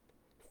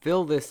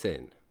Fill this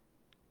in.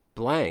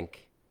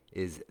 Blank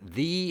is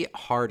the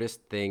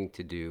hardest thing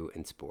to do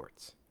in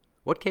sports.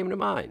 What came to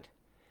mind?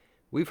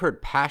 We've heard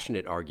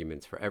passionate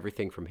arguments for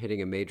everything from hitting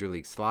a major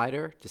league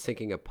slider to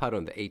sinking a putt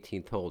on the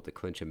 18th hole to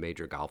clinch a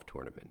major golf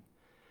tournament.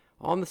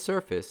 On the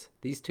surface,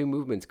 these two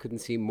movements couldn't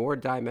seem more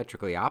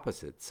diametrically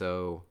opposite,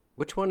 so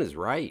which one is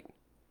right?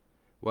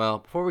 Well,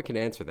 before we can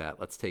answer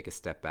that, let's take a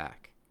step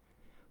back.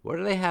 What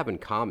do they have in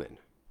common?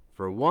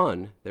 For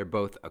one, they're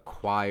both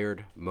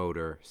acquired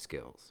motor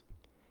skills.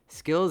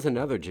 Skill is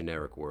another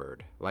generic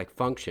word, like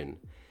function,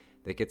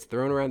 that gets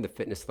thrown around the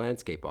fitness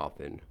landscape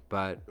often.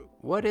 But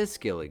what is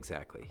skill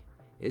exactly?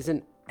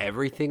 Isn't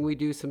everything we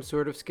do some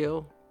sort of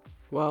skill?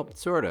 Well,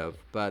 sort of,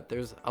 but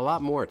there's a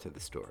lot more to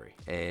the story.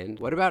 And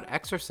what about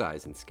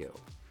exercise and skill?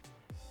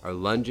 Are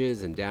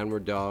lunges and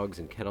downward dogs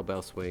and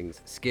kettlebell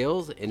swings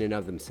skills in and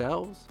of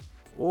themselves?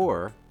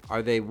 Or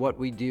are they what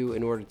we do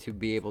in order to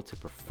be able to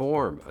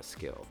perform a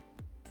skill?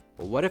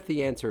 Well, what if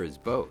the answer is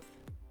both?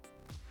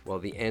 Well,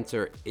 the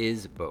answer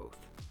is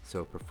both.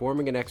 So if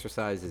performing an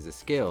exercise is a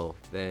skill,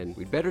 then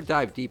we'd better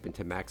dive deep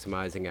into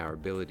maximizing our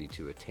ability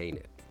to attain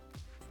it.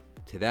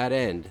 To that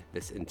end,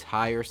 this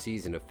entire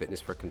season of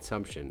Fitness for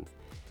Consumption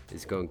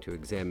is going to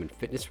examine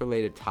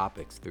fitness-related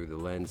topics through the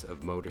lens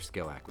of motor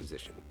skill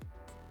acquisition.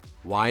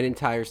 Why an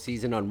entire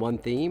season on one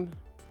theme?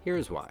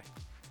 Here's why.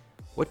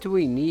 What do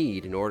we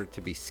need in order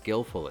to be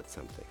skillful at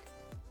something?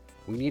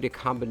 We need a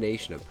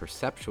combination of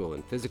perceptual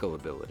and physical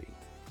ability,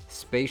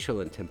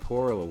 spatial and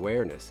temporal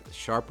awareness,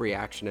 sharp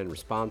reaction and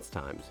response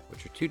times,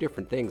 which are two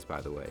different things,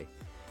 by the way,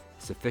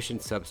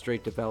 sufficient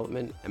substrate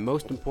development, and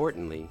most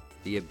importantly,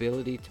 the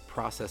ability to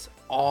process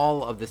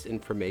all of this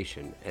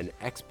information and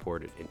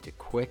export it into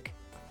quick,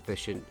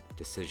 efficient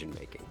decision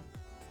making.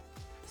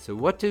 So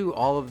what do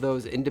all of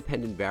those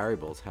independent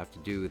variables have to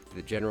do with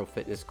the general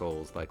fitness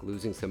goals like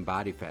losing some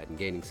body fat and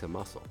gaining some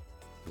muscle?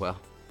 Well,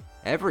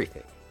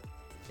 everything.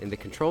 In the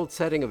controlled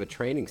setting of a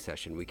training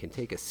session, we can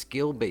take a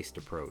skill-based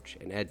approach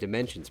and add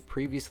dimensions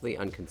previously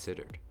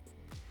unconsidered.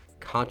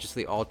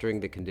 Consciously altering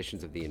the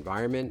conditions of the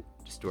environment,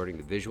 distorting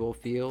the visual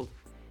field,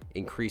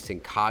 increasing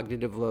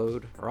cognitive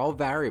load are all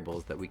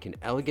variables that we can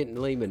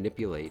elegantly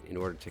manipulate in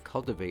order to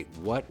cultivate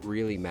what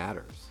really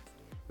matters,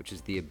 which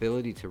is the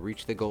ability to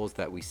reach the goals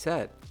that we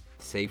set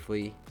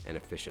safely and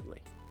efficiently.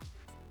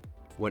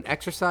 When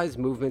exercise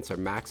movements are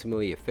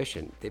maximally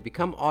efficient, they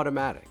become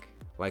automatic,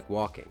 like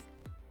walking.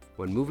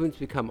 When movements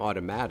become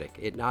automatic,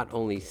 it not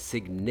only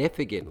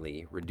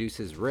significantly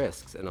reduces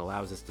risks and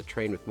allows us to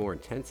train with more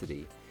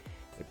intensity,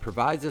 it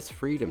provides us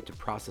freedom to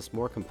process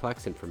more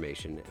complex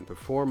information and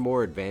perform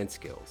more advanced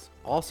skills,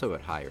 also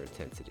at higher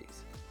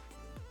intensities.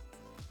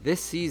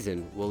 This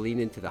season will lean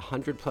into the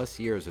 100+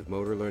 years of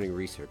motor learning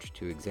research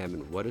to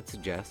examine what it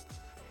suggests,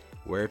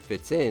 where it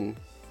fits in,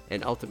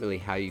 and ultimately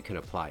how you can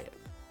apply it.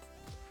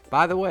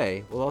 By the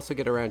way, we'll also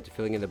get around to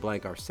filling in the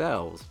blank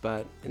ourselves,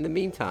 but in the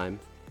meantime,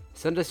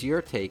 send us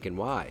your take and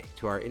why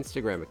to our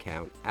Instagram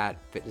account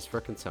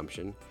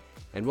 @FitnessForConsumption,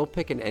 and we'll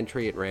pick an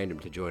entry at random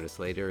to join us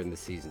later in the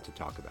season to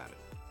talk about it.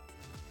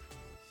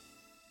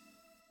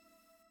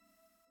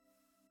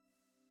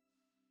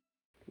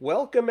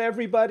 Welcome,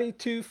 everybody,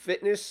 to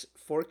Fitness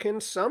for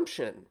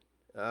Consumption.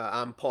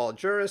 I'm Paul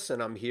Juris,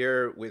 and I'm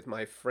here with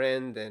my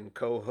friend and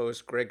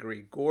co-host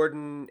Gregory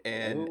Gordon.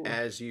 And Hello.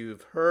 as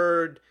you've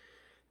heard,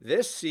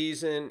 this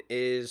season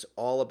is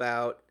all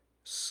about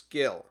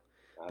skill.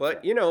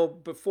 But,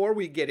 before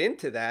we get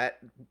into that,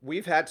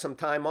 we've had some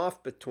time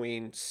off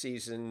between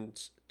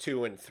seasons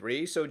 2 and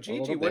 3. So,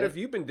 Gigi, what have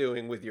you been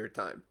doing with your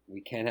time?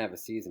 We can't have a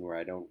season where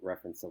I don't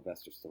reference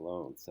Sylvester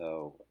Stallone.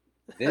 So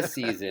this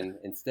season,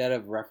 instead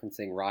of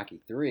referencing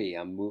Rocky 3,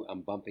 I'm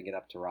bumping it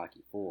up to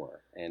Rocky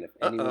 4. And if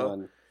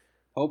anyone,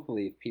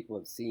 hopefully, if people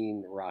have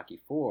seen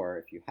Rocky 4,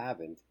 if you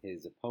haven't,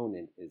 his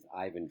opponent is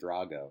Ivan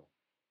Drago.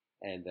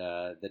 And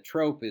the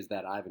trope is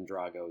that Ivan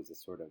Drago is a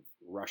sort of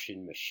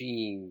Russian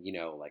machine,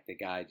 like the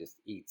guy just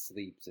eats,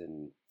 sleeps,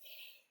 and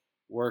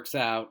works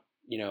out,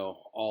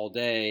 all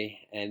day.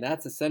 And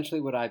that's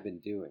essentially what I've been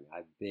doing.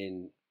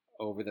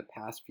 Over the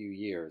past few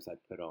years, I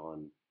put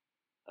on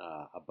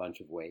a bunch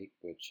of weight,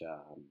 which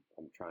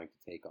I'm trying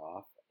to take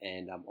off.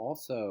 And I'm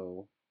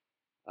also,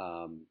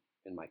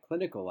 in my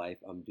clinical life,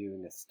 I'm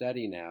doing a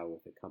study now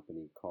with a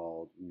company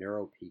called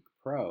NeuroPeak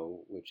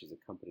Pro, which is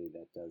a company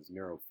that does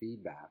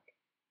neurofeedback.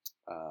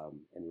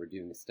 And we're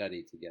doing a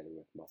study together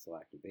with muscle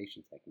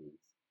activation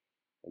techniques.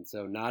 And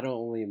so not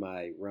only am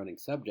I running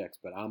subjects,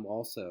 but I'm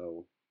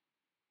also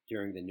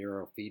doing the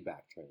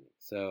neurofeedback training.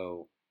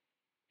 So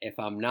if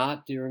I'm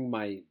not doing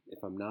my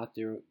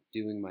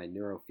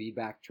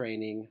neurofeedback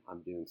training,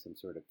 I'm doing some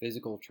sort of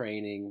physical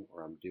training,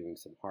 or I'm doing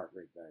some heart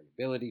rate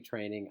variability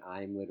training.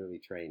 I'm literally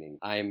training.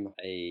 I'm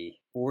a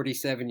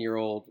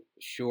 47-year-old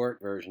short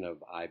version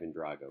of Ivan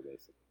Drago,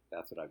 basically.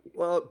 That's what I've been.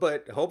 Well,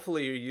 but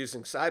hopefully you're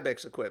using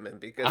Cybex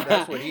equipment, because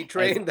that's what he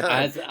trained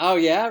on. Oh,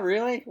 yeah?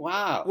 Really?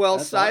 Wow. Well,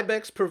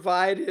 Cybex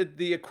provided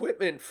the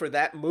equipment for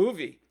that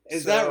movie.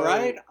 Is that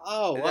right? So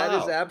Oh, that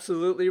is wow.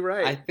 absolutely I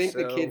right. think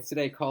the So kids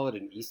today call it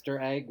an Easter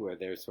egg, where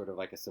there's sort of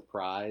like a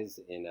surprise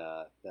in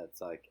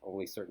that's like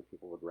only certain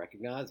people would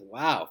recognize.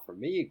 Wow, for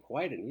me,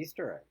 quite an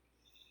Easter egg.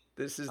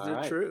 this is All the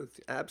right, truth.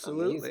 amazing.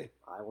 Absolutely.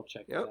 I will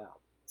check that Yep. out.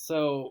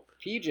 So,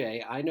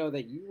 PJ, I know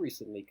that you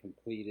recently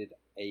completed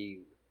a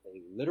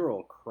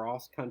literal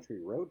cross country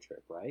road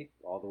trip, right?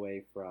 All the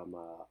way from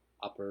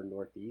upper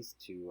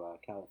Northeast to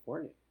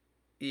California.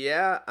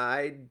 Yeah,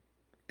 I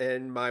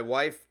and my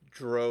wife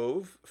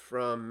drove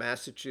from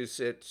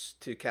Massachusetts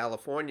to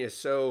California.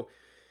 So,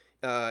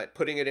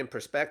 putting it in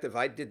perspective,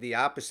 I did the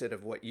opposite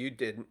of what you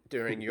did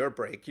during your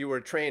break. You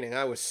were training,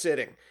 I was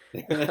sitting.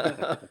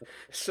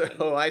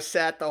 So I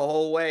sat the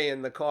whole way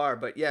in the car.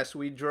 But yes,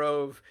 we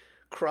drove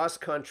cross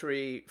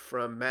country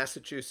from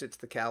Massachusetts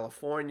to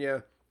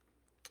California.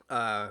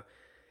 Uh,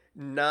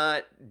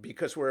 Not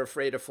because we're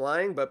afraid of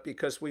flying, but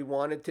because we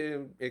wanted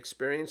to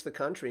experience the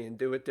country and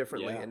do it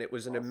differently. Yeah, And it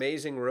was an awesome.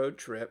 amazing road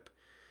trip.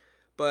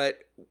 But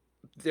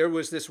there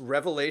was this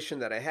revelation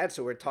that I had.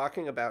 So we're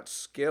talking about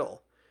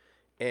skill.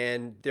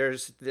 And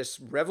there's this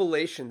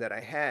revelation that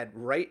I had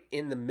right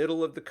in the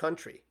middle of the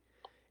country.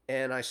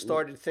 And I Mm,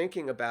 started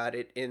thinking about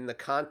it in the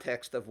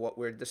context of what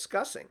we're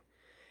discussing.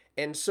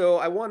 And so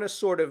I want to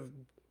sort of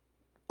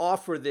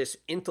offer this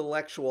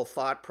intellectual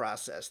thought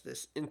process,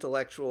 this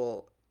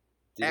intellectual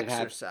Did it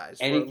have exercise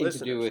for our anything to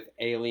do listeners. with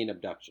alien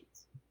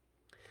abductions?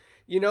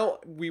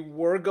 We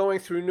were going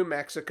through New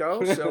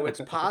Mexico, so it's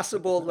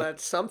possible that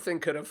something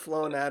could have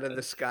flown out of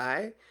the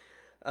sky.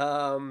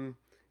 Um,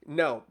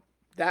 no,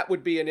 that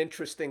would be an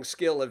interesting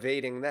skill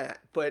evading that.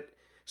 But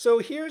so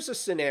here's a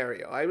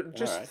scenario. I was All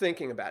just right.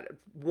 thinking about it.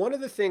 One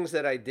of the things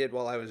that I did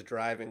while I was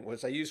driving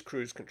was I used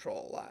cruise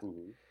control a lot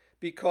Hmm.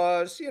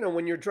 because,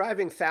 when you're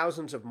driving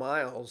thousands of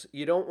miles,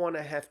 you don't want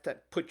to have to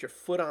put your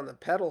foot on the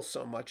pedal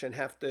so much and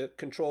have to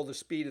control the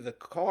speed of the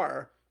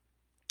car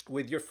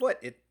with your foot.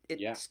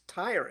 Yeah, It's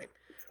tiring,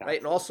 it's right?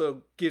 And taxing.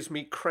 also gives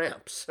me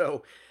cramps.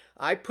 So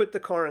I put the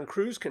car in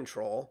cruise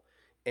control,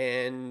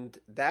 and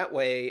that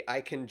way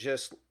I can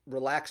just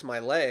relax my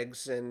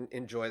legs and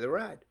enjoy the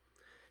ride.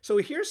 So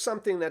here's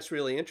something that's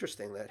really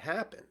interesting that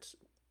happens.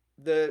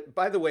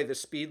 By the way, the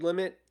speed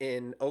limit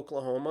in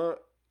Oklahoma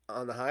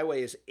on the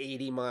highway is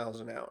 80 miles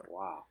an hour.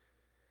 Wow.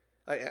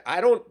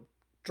 I don't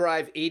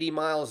drive 80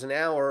 miles an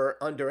hour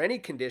under any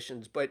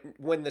conditions, but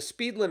when the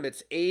speed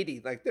limit's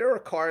 80, like there are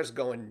cars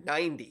going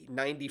 90, Yeah,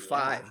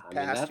 95 I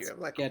mean past you. that's I'm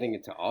like, getting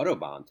into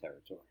Autobahn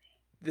territory.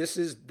 this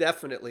is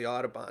definitely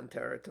Autobahn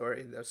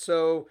territory.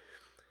 So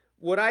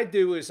what I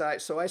do is I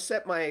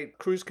set my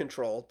cruise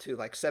control to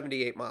like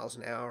 78 miles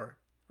an hour,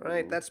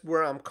 right? Hmm. That's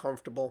where I'm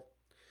comfortable.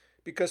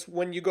 Because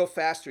when you go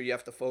faster, you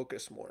have to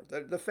focus more.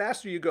 The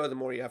faster you go, the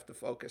more you have to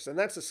focus. And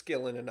that's a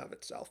skill in and of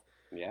itself.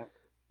 Yeah.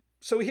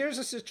 So here's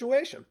a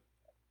situation.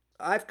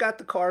 I've got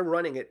the car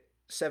running at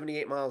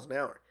 78 miles an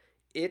hour.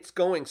 It's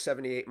going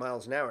 78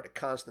 miles an hour at a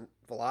constant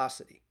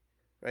velocity,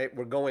 right?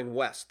 We're going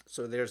west,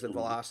 so there's the Hmm.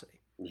 velocity.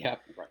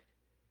 Yep. Right.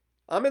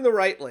 I'm in the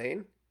right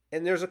lane,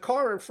 and there's a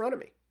car in front of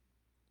me.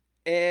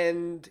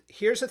 And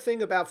here's the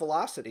thing about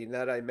velocity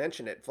that I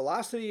mentioned it.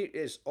 Velocity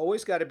is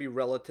always got to be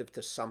relative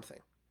to something.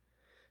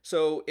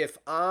 So if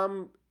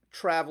I'm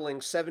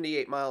traveling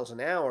 78 miles an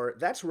hour,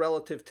 that's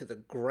relative to the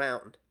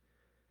ground.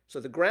 So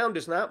the ground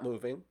is not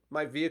moving.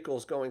 My vehicle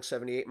is going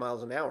 78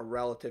 miles an hour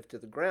relative to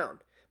the ground,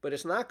 but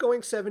it's not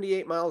going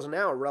 78 miles an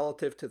hour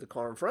relative to the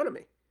car in front of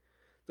me.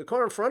 The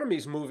car in front of me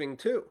is moving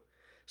too.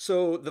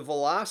 So the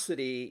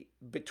velocity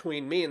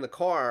between me and the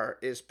car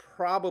is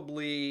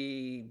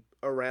probably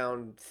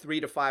around 3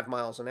 to 5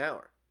 miles an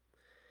hour.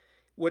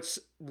 What's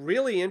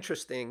really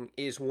interesting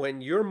is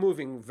when you're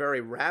moving very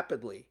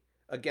rapidly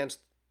against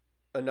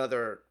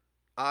another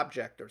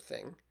object or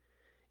thing,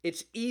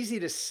 it's easy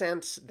to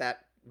sense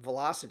that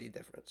velocity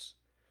difference.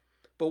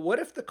 But what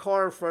if the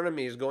car in front of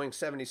me is going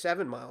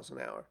 77 miles an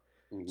hour?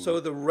 Hmm. So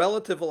the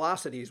relative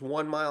velocity is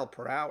 1 mile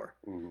per hour.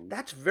 Hmm.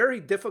 That's very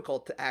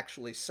difficult to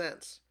actually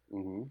sense.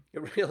 Hmm.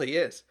 It really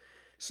is.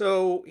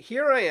 So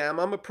here I am,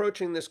 I'm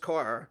approaching this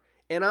car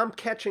and I'm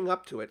catching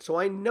up to it. So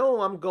I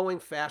know I'm going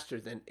faster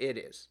than it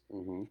is.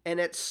 Hmm.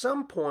 And at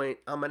some point,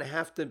 I'm going to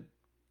have to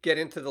get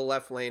into the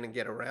left lane and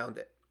get around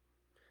it.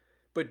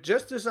 But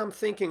just as I'm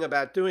thinking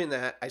about doing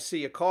that, I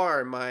see a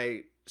car in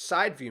my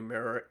side view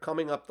mirror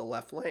coming up the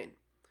left lane.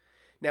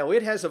 Now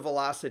it has a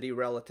velocity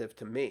relative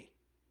to me.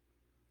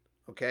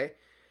 Okay.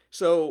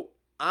 So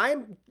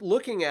I'm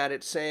looking at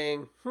it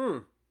saying,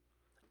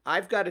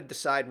 I've got to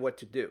decide what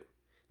to do.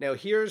 Now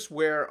here's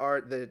where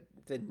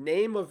the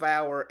name of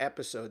our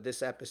episode,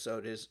 this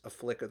episode is A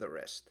Flick of the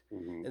Wrist.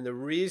 Hmm. And the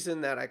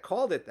reason that I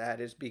called it that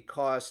is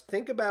because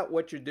think about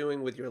what you're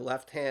doing with your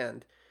left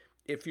hand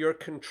if you're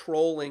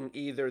controlling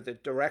either the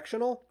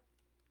directional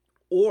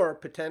or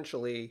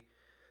potentially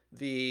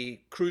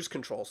the cruise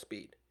control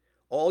speed.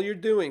 All you're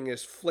doing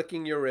is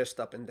flicking your wrist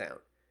up and down.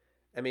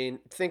 I mean,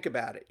 think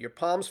about it. Your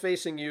palm's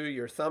facing you,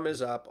 your thumb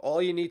is up.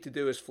 All you need to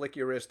do is flick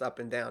your wrist up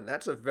and down.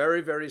 That's a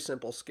very, very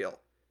simple skill,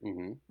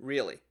 Hmm.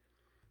 really.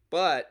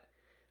 But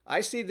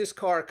I see this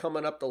car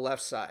coming up the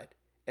left side,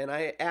 and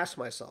I ask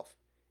myself,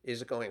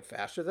 Is it going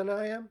faster than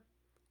I am?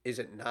 Is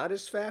it not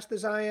as fast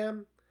as I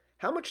am?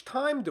 How much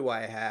time do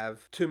I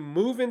have to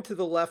move into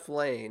the left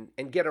lane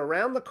and get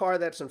around the car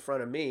that's in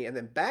front of me and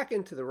then back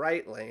into the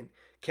right lane?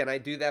 Can I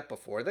do that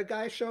before the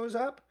guy shows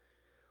up?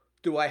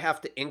 Do I have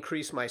to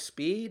increase my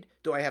speed?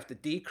 Do I have to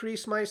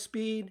decrease my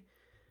speed?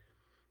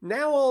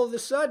 Now all of a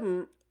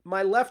sudden,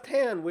 my left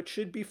hand, which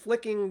should be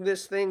flicking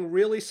this thing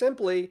really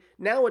simply,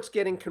 now it's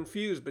getting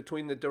confused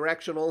between the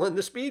directional and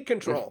the speed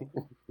control.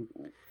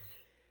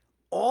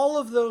 All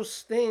of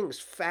those things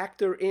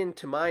factor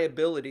into my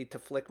ability to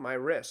flick my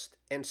wrist.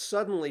 And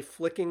suddenly,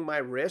 flicking my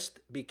wrist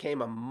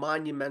became a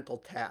monumental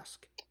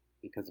task.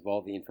 Because of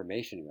all the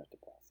information you have to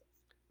process.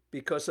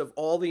 Because of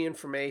all the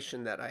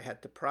information that I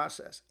had to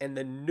process and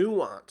the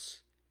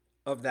nuance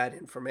of that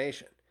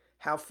information.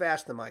 How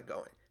fast am I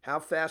going? How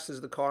fast is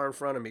the car in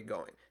front of me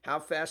going? How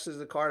fast is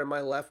the car to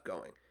my left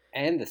going?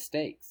 And the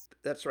stakes.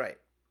 That's right.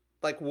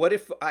 Like, what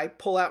if I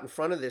pull out in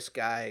front of this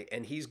guy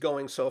and he's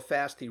going so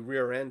fast he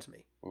rear ends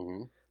me?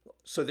 Mm-hmm.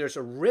 So there's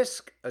a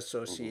risk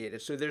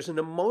associated. Mm-hmm. So there's an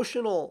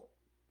emotional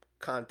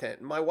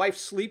content. My wife's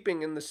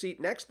sleeping in the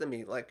seat next to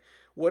me. Like,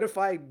 what if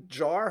I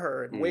jar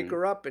her and wake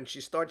her up and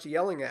she starts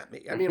yelling at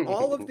me? I mean,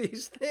 all of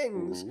these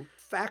things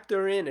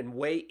factor in and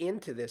weigh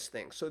into this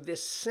thing. So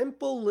this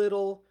simple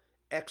little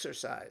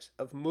exercise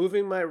of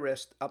moving my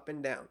wrist up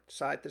and down,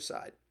 side to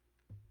side,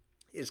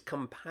 is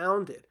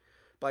compounded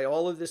by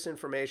all of this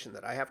information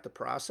that I have to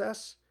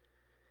process,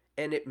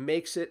 and it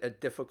makes it a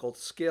difficult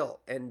skill.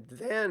 And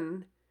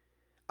then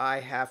I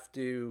have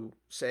to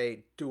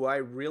say, do I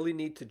really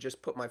need to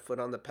just put my foot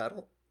on the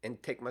pedal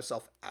and take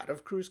myself out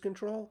of cruise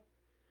control?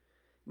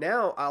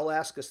 Now I'll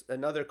ask us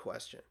another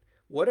question.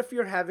 What if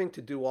you're having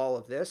to do all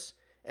of this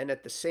and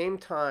at the same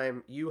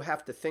time you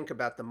have to think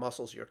about the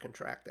muscles you're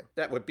contracting?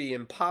 That would be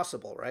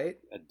impossible, right?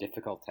 A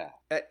difficult task.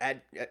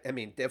 I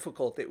mean,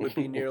 difficult, it would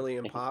be nearly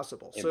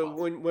impossible. So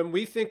when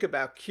we think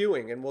about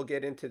cueing, and we'll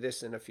get into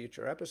this in a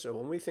future episode,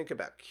 when we think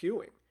about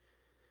cueing,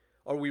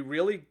 are we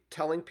really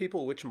telling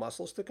people which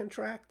muscles to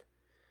contract?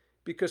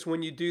 Because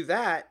when you do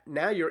that,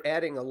 now you're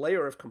adding a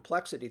layer of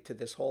complexity to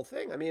this whole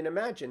thing. I mean,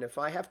 imagine if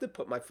I have to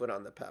put my foot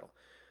on the pedal,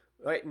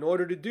 right? In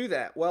order to do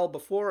that, well,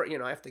 before,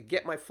 I have to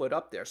get my foot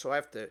up there. So I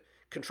have to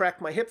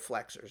contract my hip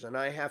flexors, and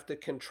I have to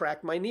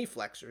contract my knee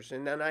flexors,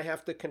 and then I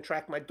have to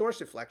contract my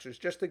dorsiflexors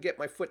just to get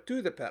my foot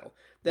to the pedal.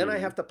 Then I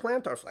have to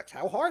plantar flex.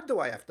 How hard do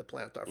I have to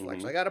plantar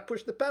flex? I got to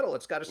push the pedal.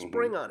 It's got a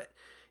spring on it.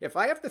 If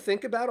I have to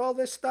think about all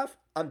this stuff,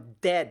 I'm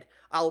dead.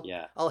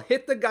 I'll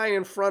hit the guy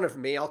in front of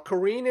me. I'll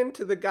careen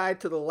into the guy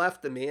to the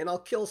left of me, and I'll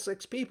kill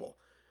 6 people.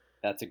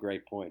 That's a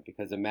great point,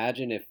 because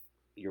imagine if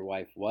your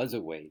wife was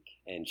awake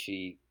and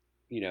she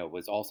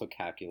was also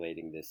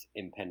calculating this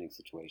impending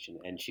situation,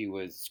 and she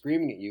was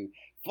screaming at you,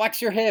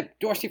 "Flex your hip,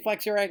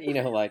 dorsiflex your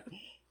right,"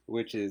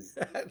 which is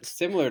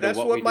similar to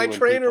what my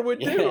trainer would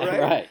do, right?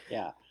 Right,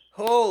 yeah.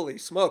 Holy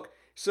smoke.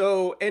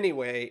 So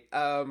anyway,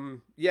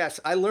 yes,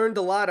 I learned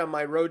a lot on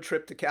my road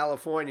trip to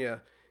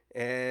California.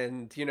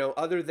 And,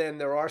 other than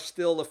there are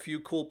still a few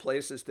cool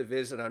places to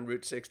visit on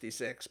Route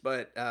 66,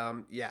 but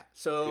yeah.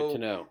 So good to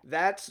know.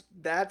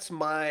 That's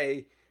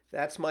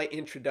my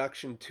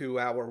introduction to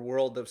our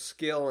world of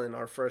skill in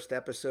our first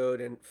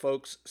episode. And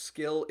folks,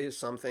 skill is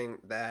something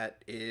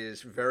that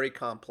is very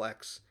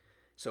complex.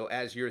 So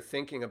as you're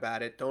thinking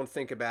about it, don't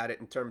think about it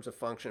in terms of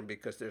function,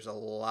 because there's a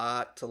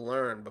lot to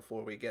learn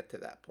before we get to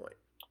that point.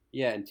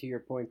 Yeah, and to your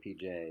point,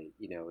 PJ,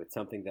 it's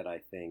something that I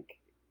think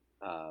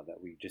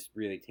that we just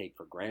really take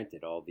for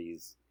granted, all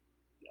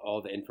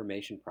the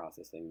information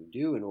processing we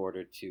do in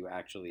order to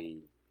actually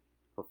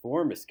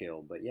perform a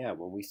skill. But yeah,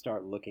 when we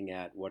start looking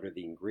at what are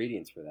the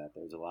ingredients for that,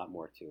 there's a lot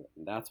more to it.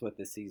 And that's what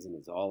this season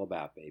is all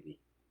about, baby.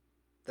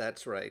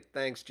 That's right.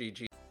 Thanks,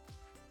 Gigi.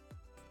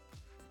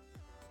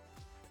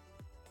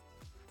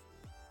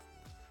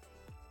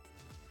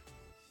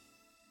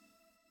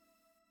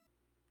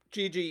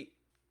 Gigi,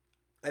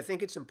 I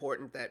think it's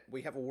important that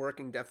we have a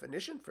working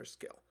definition for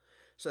skill.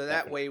 So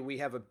that way we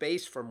have a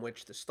base from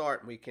which to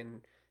start and we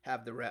can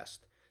have the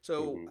rest.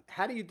 So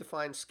how do you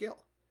define skill?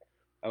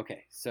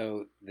 Okay,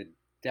 so the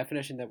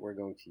definition that we're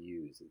going to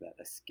use is that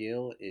a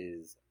skill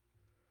is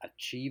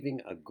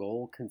achieving a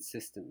goal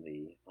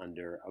consistently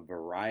under a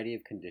variety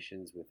of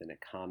conditions with an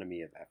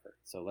economy of effort.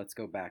 So let's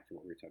go back to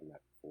what we were talking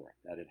about before,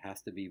 that it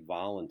has to be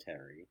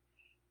voluntary,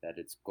 that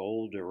it's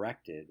goal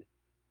directed,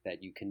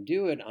 that you can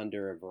do it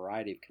under a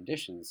variety of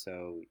conditions.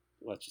 So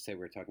let's just say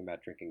we're talking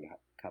about drinking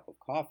a cup of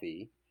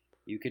coffee.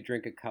 You could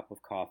drink a cup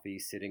of coffee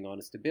sitting on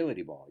a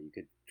stability ball. You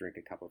could drink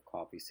a cup of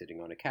coffee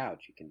sitting on a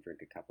couch. You can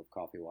drink a cup of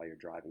coffee while you're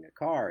driving a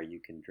car.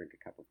 You can drink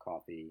a cup of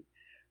coffee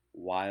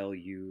while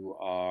you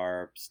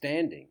are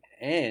standing.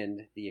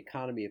 And the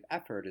economy of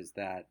effort is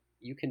that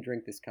you can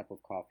drink this cup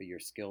of coffee, you're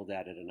skilled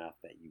at it enough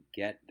that you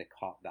get the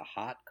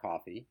hot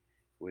coffee,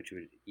 which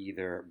would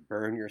either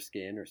burn your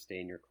skin or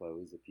stain your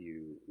clothes if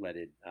you let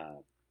it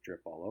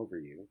drip all over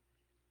you,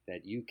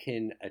 that you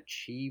can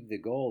achieve the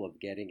goal of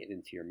getting it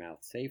into your mouth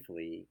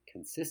safely,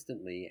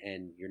 consistently,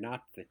 and you're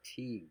not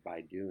fatigued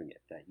by doing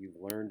it, that you've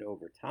learned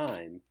over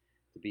time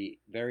to be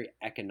very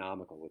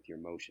economical with your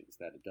motions,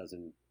 that it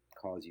doesn't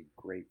cause you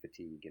great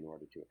fatigue in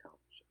order to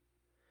accomplish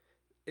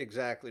it.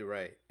 Exactly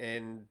right.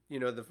 And,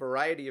 the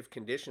variety of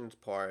conditions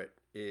part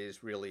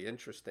is really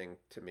interesting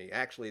to me.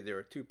 Actually, there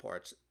are two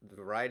parts: the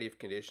variety of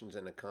conditions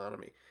and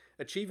economy.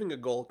 Achieving a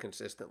goal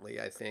consistently,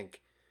 I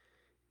think,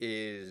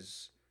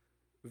 is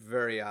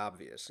very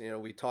obvious.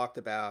 We talked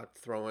about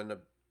throwing a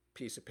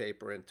piece of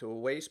paper into a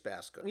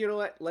wastebasket. You know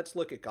what? Let's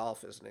look at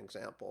golf as an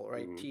example,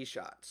 right? Mm-hmm. Tee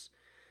shots.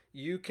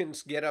 You can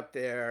get up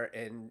there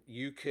and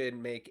you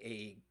can make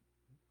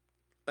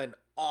an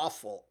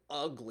awful,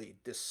 ugly,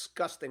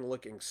 disgusting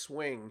looking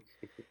swing,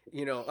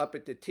 up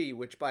at the tee,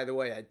 which by the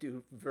way I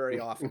do very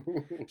often.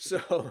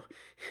 So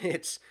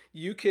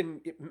you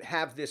can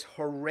have this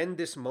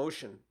horrendous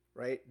motion,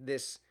 right?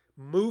 This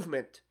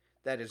movement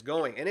that is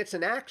going, and it's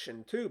an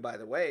action too, by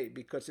the way,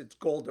 because it's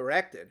goal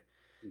directed.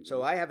 So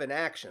Mm-hmm. I have an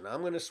action. I'm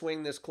going to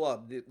swing this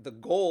club. The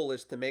goal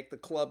is to make the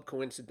club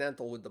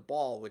coincidental with the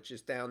ball, which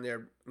is down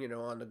there,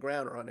 on the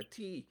ground or on a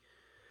tee.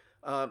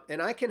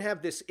 And I can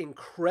have this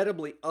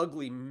incredibly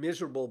ugly,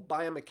 miserable,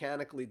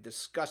 biomechanically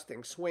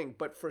disgusting swing,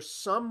 but for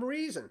some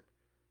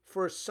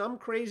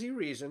crazy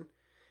reason,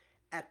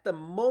 at the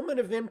moment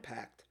of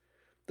impact,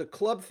 the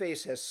club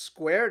face has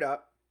squared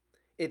up,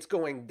 it's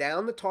going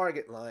down the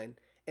target line,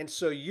 and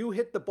so you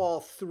hit the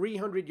ball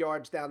 300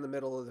 yards down the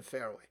middle of the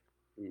fairway.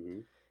 Mm-hmm.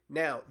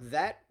 Now,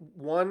 that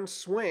one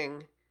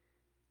swing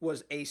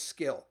was a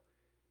skill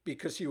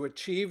because you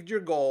achieved your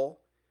goal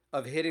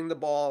of hitting the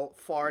ball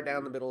far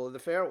down the middle of the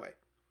fairway.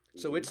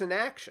 So Mm-hmm. it's an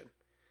action.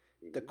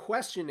 The Mm-hmm.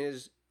 question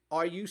is,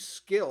 are you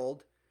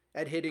skilled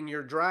at hitting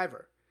your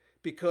driver?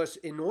 Because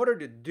in order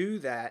to do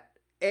that,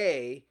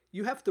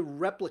 you have to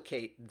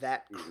replicate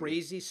that Mm-hmm.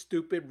 crazy,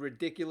 stupid,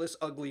 ridiculous,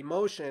 ugly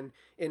motion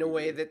in a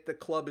way Mm-hmm. that the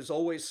club is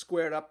always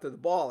squared up to the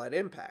ball at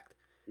impact.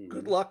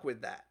 Good Mm-hmm. luck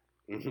with that,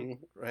 Mm-hmm.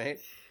 right?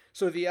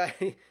 So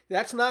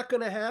that's not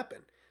going to happen.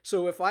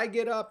 So if I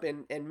get up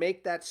and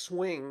make that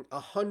swing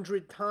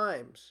 100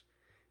 times,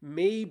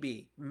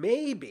 maybe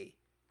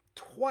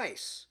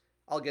twice,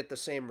 I'll get the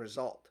same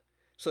result.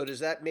 So does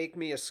that make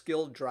me a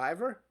skilled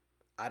driver?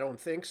 I don't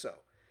think so.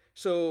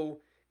 So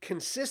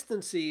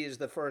consistency is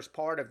the first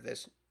part of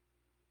this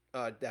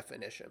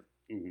definition.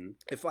 Mm-hmm.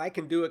 If I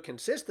can do it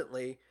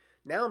consistently,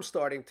 now I'm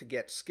starting to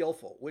get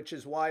skillful, which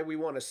is why we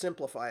want to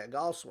simplify a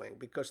golf swing,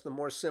 because the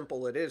more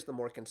simple it is, the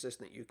more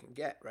consistent you can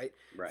get, right?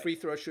 Right. Free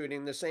throw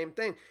shooting, the same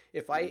thing.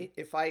 If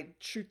Mm-hmm. I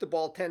shoot the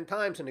ball 10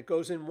 times and it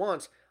goes in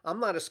once, I'm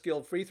not a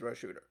skilled free throw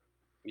shooter.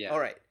 Yeah. All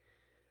right.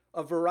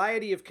 A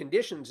variety of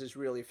conditions is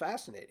really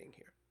fascinating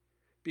here,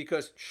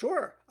 because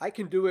sure, I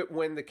can do it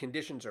when the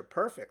conditions are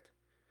perfect.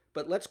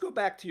 But let's go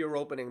back to your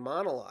opening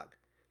monologue.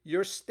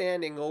 You're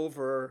standing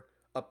over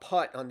a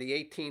putt on the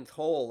 18th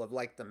hole of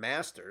like the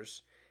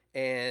Masters,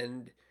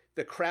 and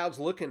the crowd's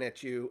looking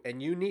at you,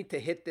 and you need to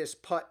hit this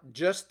putt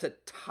just to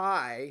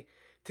tie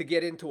to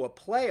get into a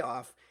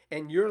playoff,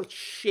 and you're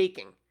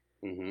shaking.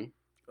 Mm-hmm.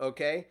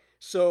 Okay?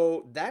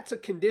 So that's a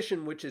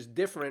condition which is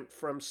different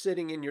from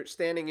standing in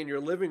your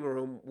living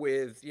room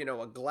with,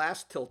 a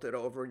glass tilted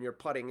over and you're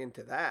putting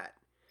into that.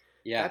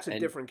 Yeah, That's a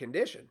different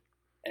condition.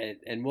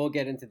 and we'll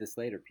get into this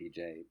later, PJ.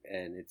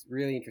 And it's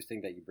really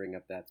interesting that you bring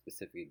up that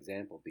specific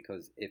example,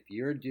 because if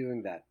you're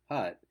doing that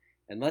putt,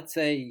 and let's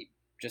say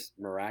just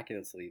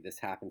miraculously this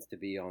happens to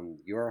be on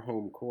your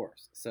home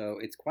course, so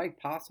it's quite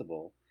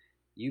possible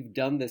you've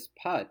done this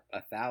putt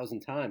 1,000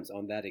 times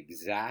on that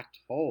exact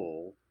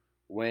hole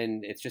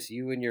when it's just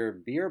you and your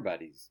beer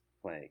buddies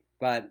playing.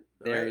 But Right.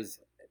 there's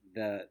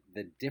the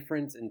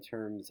difference in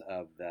terms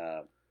of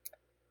the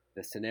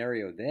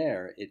scenario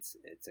there. It's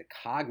a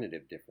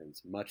cognitive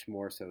difference much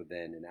more so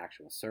than an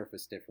actual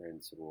surface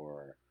difference,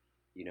 or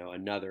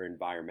another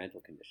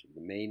environmental condition.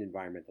 The main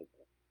environmental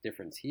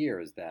difference here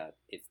is that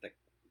it's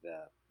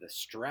the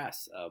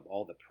stress of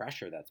all the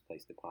pressure that's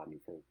placed upon you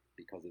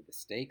because of the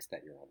stakes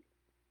that you're under.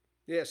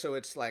 Yeah, so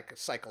it's like a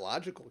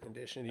psychological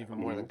condition even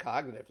more Mm-hmm. than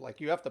cognitive.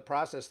 Like you have to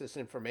process this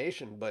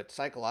information, but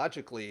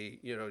psychologically,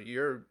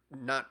 you're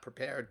not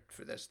prepared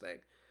for this thing.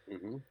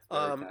 Mm-hmm. It's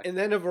very And taxing.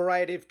 then a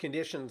variety of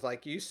conditions,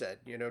 like you said,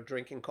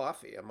 drinking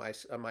coffee. Am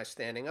I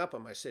standing up?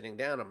 Am I sitting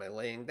down? Am I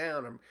laying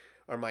down?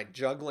 Am I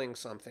juggling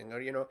something?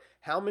 Or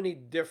how many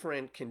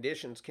different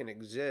conditions can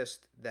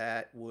exist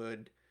that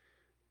would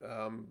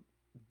um,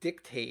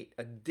 dictate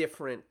a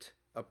different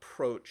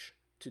approach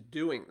to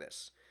doing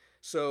this?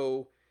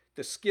 So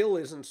the skill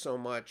isn't so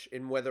much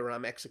in whether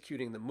I'm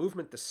executing the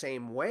movement the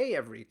same way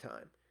every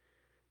time.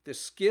 The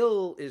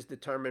skill is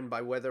determined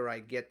by whether I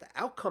get the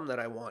outcome that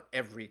I want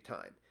every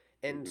time.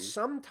 And Mm-hmm.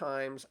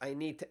 sometimes I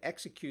need to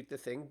execute the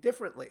thing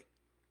differently.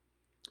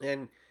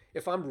 And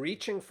if I'm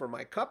reaching for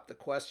my cup, the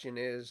question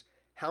is,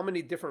 how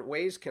many different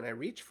ways can I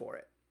reach for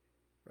it?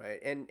 Right?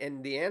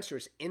 And the answer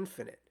is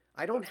infinite.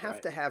 I don't That's have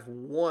right. to have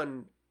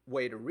one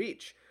way to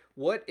reach.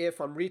 What if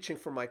I'm reaching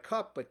for my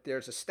cup, but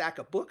there's a stack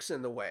of books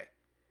in the way?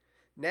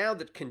 Now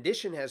the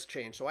condition has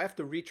changed, so I have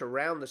to reach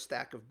around the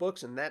stack of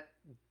books, and that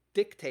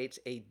dictates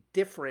a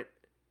different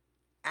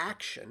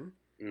action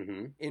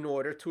Mm-hmm. in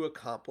order to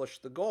accomplish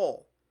the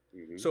goal.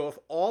 Hmm. So if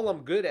all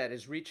I'm good at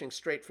is reaching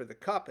straight for the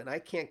cup and I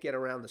can't get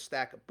around the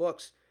stack of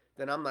books,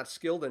 then I'm not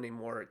skilled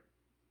anymore at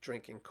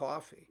drinking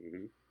coffee.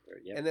 Hmm.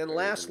 Yep. And then Very limited.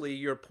 lastly,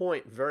 your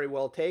point, very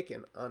well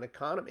taken on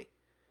economy.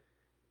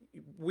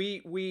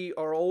 We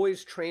are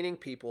always training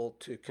people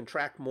to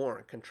contract more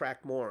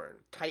and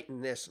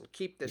tighten this and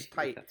keep this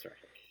tight. That's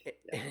right.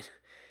 Yeah.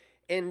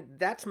 And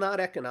that's not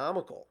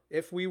economical.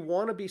 If we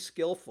want to be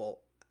skillful,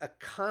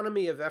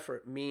 economy of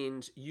effort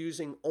means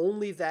using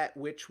only that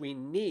which we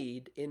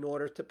need in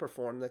order to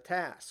perform the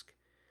task.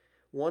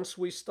 Once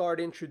we start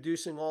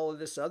introducing all of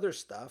this other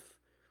stuff,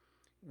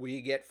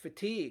 we get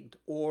fatigued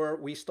or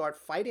we start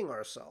fighting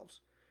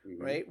ourselves, Hmm.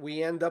 right?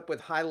 We end up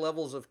with high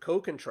levels of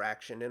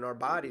co-contraction in our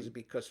bodies Hmm.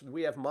 because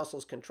we have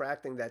muscles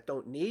contracting that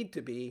don't need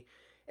to be,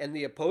 and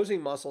the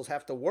opposing muscles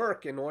have to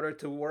work in order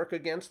to work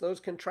against those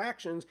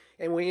contractions,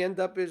 and we end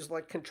up as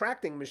like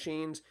contracting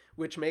machines,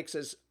 which makes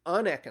us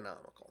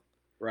uneconomical.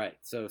 Right.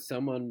 So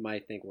someone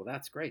might think, well,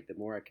 that's great. The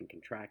more I can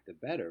contract, the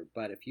better.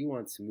 But if you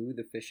want smooth,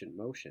 efficient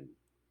motion,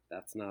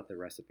 that's not the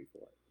recipe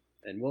for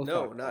it. And we'll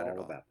No, talk not at all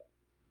all. about that.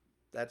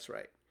 That's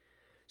right.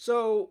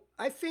 So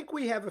I think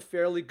we have a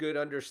fairly good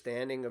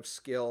understanding of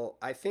skill.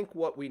 I think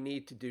what we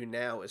need to do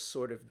now is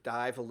sort of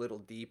dive a little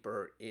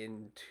deeper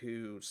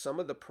into some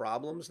of the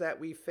problems that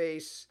we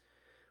face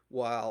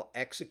while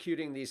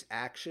executing these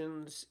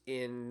actions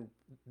in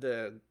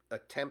the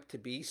attempt to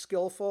be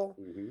skillful.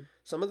 Hmm.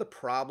 Some of the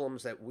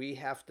problems that we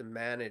have to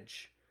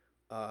manage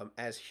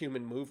as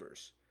human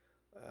movers.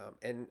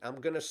 And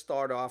I'm going to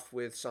start off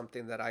with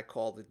something that I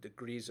call the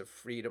degrees of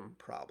freedom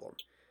problem.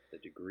 The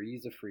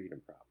degrees of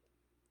freedom problem.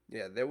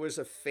 Yeah, there was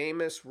a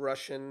famous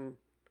Russian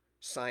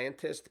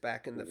scientist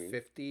back in the Hmm.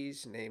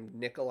 50s named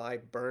Nikolai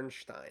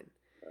Bernstein,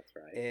 That's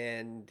right.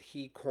 and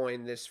he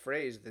coined this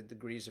phrase, the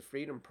degrees of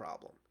freedom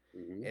problem,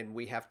 Hmm. and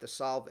we have to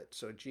solve it.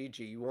 So,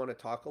 Gigi, you want to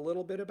talk a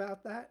little bit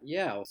about that?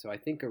 Yeah. So I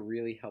think a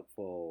really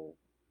helpful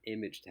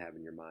image to have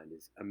in your mind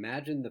is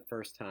imagine the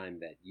first time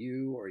that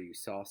you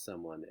saw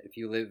someone. If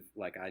you live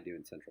like I do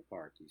in Central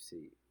Park, you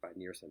see right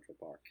near Central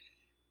Park,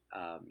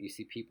 you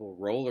see people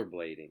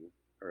rollerblading,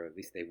 or at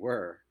least they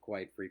were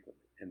quite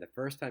frequently. And the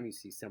first time you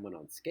see someone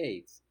on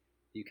skates,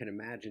 you can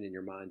imagine in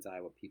your mind's eye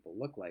what people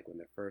look like when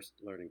they're first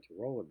learning to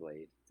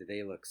rollerblade. Do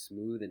they look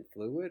smooth and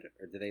fluid,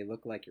 or do they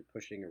look like you're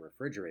pushing a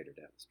refrigerator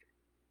down the street?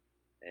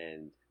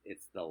 And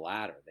it's the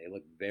latter. They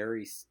look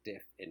very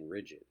stiff and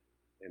rigid.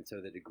 And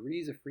so the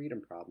degrees of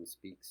freedom problem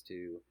speaks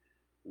to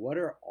what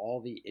are all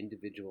the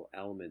individual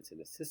elements in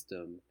a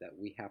system that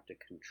we have to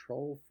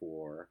control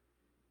for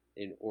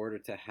in order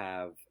to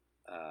have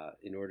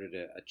in order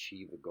to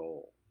achieve a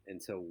goal.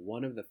 And so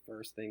one of the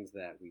first things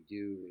that we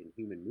do in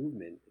human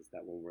movement is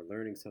that when we're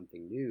learning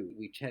something new,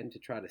 we tend to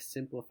try to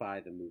simplify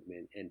the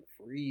movement and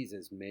freeze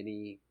as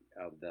many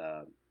of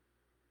the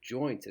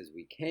joints as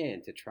we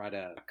can to try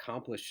to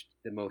accomplish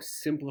the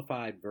most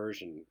simplified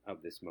version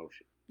of this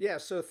motion. Yeah,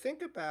 so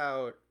think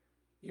about,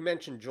 you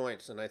mentioned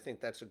joints, and I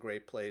think that's a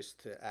great place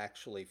to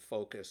actually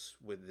focus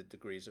with the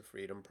degrees of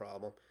freedom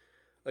problem.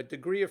 A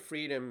degree of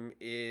freedom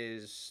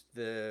is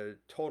the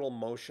total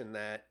motion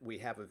that we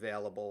have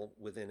available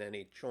within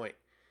any joint.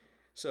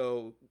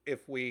 So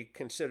if we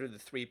consider the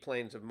three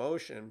planes of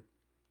motion,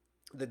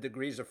 the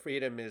degrees of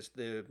freedom is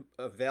the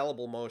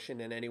available motion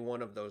in any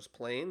one of those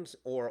planes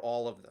or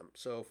all of them.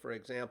 So, for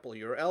example,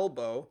 your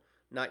elbow,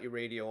 not your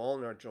radial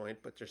ulnar joint,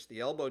 but just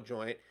the elbow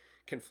joint,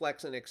 can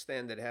flex and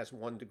extend. It has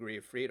 1 degree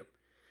of freedom.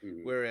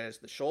 Mm-hmm. Whereas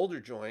the shoulder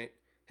joint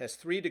has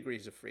 3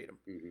 degrees of freedom.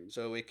 Mm-hmm.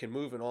 So it can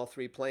move in all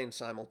three planes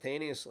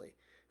simultaneously.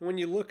 And when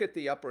you look at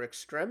the upper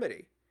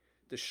extremity,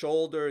 the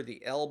shoulder,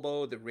 the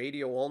elbow, the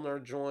radial ulnar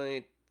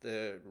joint,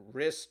 the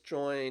wrist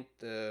joint,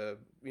 the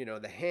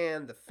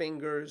hand, the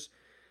fingers,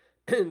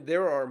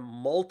 there are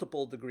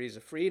multiple degrees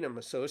of freedom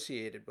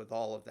associated with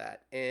all of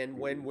that. And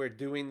when Mm-hmm. we're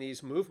doing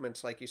these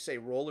movements, like you say,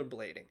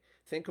 rollerblading,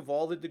 think of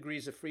all the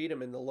degrees of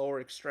freedom in the lower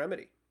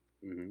extremity.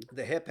 Mm-hmm.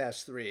 The hip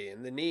has 3,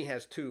 and the knee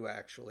has 2,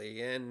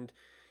 actually. And,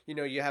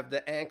 you have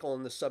the ankle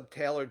and the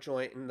subtalar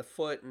joint and the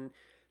foot. And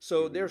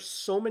so Mm-hmm. there's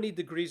so many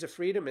degrees of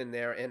freedom in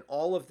there, and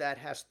all of that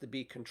has to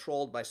be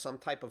controlled by some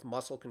type of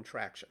muscle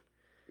contraction.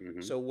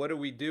 Mm-hmm. So what do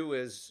we do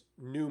as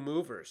new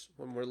movers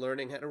when we're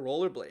learning how to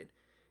rollerblade?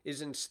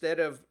 Is instead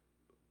of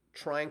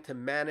trying to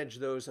manage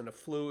those in a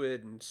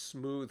fluid and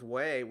smooth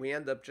way, we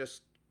end up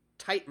just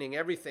tightening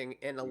everything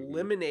and Mm-hmm.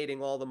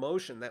 eliminating all the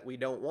motion that we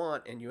don't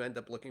want, and you end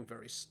up looking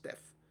very stiff.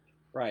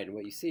 Right, and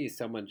what you see is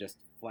someone just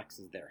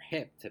flexes their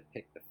hip to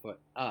pick the foot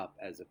up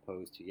as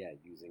opposed to, yeah,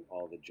 using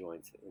all the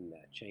joints in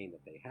that chain that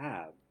they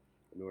have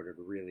in order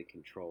to really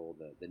control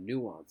the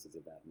nuances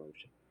of that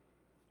motion.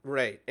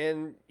 Right.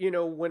 And,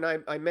 when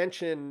I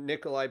mentioned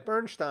Nikolai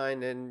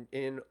Bernstein and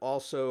in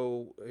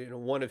also,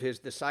 one of his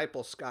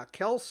disciples, Scott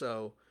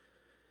Kelso,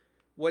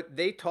 what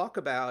they talk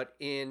about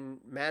in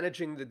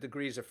managing the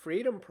degrees of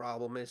freedom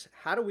problem is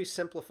how do we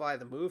simplify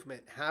the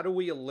movement? How do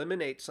we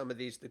eliminate some of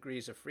these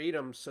degrees of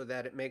freedom so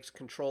that it makes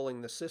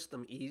controlling the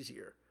system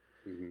easier?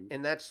 Mm-hmm.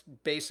 And that's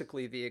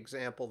basically the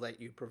example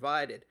that you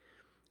provided.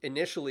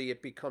 initially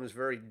it becomes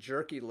very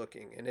jerky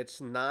looking, and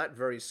it's not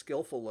very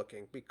skillful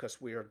looking because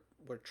we're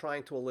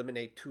trying to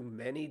eliminate too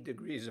many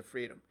degrees of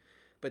freedom.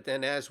 But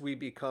then as we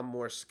become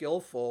more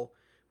skillful,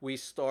 we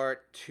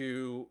start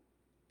to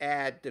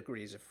add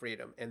degrees of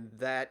freedom, and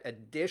that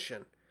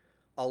addition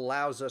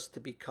allows us to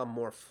become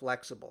more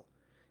flexible.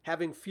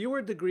 Having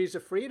fewer degrees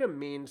of freedom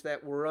means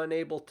that we're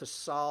unable to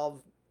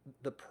solve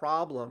the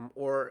problem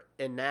or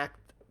enact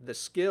the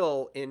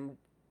skill in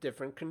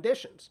different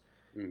conditions.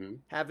 Mm-hmm.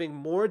 Having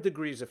more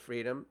degrees of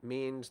freedom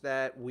means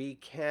that we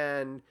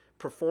can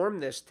perform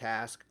this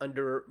task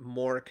under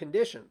more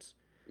conditions,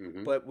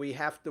 Mm-hmm. but we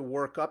have to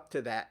work up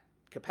to that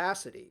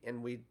capacity,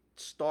 and we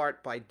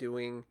start by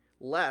doing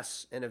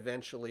less and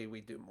eventually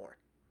we do more.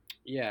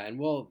 Yeah, and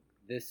well,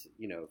 this,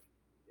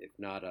 if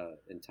not a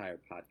entire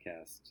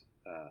podcast,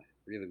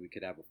 really we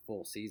could have a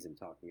full season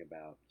talking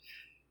about,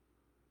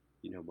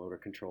 motor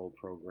control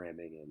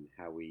programming and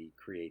how we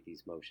create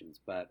these motions.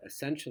 But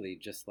essentially,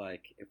 just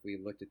like if we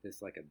looked at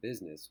this like a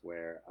business,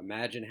 where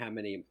imagine how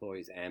many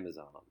employees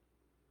Amazon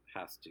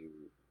has to,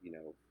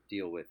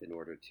 deal with in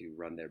order to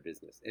run their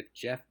business. If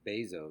Jeff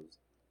Bezos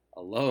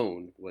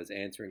alone was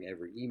answering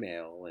every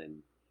email and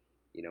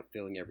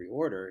filling every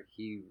order,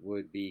 he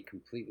would be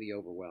completely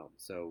overwhelmed.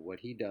 So what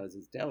he does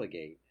is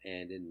delegate,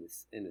 and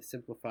in a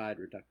simplified,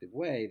 reductive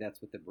way, that's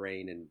what the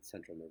brain and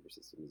central nervous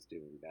system is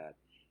doing. That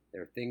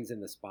there are things in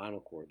the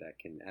spinal cord that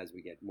can, as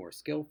we get more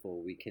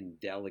skillful, we can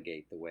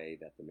delegate the way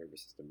that the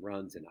nervous system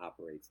runs and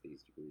operates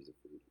these degrees of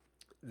freedom.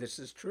 This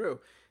is true.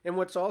 And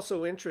what's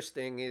also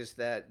interesting is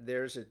that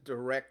there's a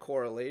direct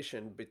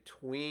correlation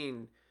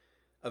between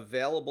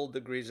available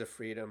degrees of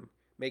freedom,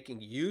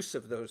 making use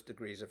of those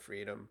degrees of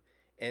freedom,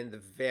 and the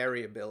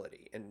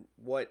variability. And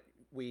what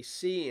we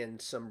see in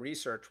some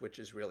research, which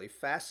is really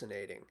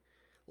fascinating,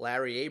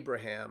 Larry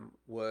Abraham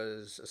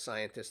was a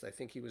scientist, I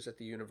think he was at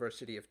the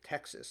University of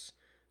Texas,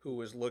 who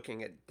was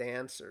looking at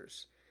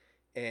dancers.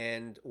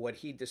 And what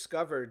he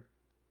discovered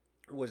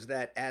was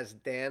that as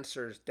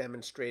dancers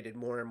demonstrated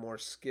more and more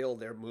skill,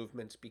 their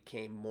movements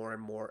became more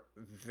and more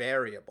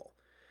variable.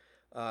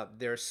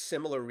 There's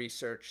similar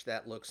research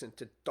that looks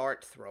into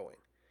dart throwing.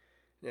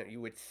 Now,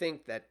 you would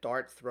think that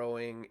dart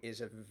throwing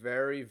is a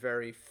very,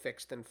 very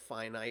fixed and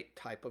finite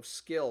type of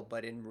skill,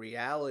 but in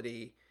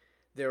reality,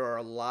 there are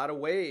a lot of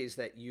ways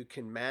that you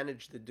can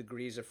manage the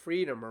degrees of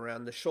freedom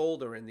around the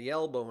shoulder and the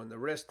elbow and the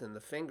wrist and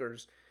the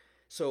fingers.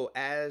 So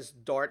as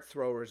dart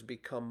throwers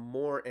become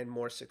more and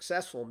more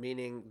successful,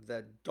 meaning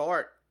the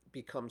dart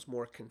becomes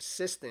more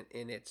consistent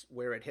in its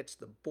where it hits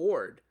the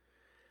board,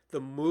 the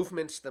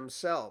movements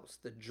themselves,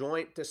 the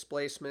joint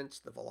displacements,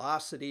 the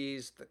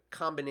velocities, the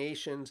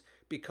combinations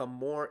become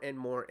more and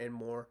more and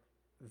more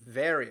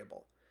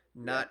variable,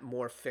 not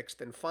more fixed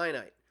and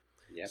finite.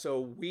 Yep. So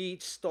we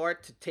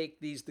start to take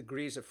these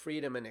degrees of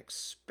freedom and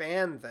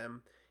expand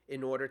them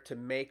in order to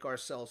make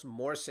ourselves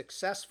more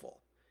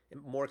successful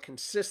and more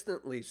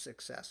consistently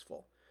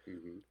successful,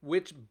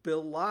 which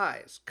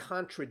belies,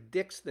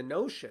 contradicts the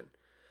notion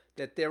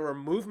that there are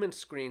movement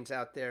screens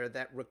out there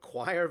that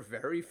require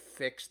very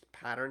fixed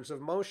patterns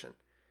of motion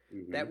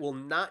that will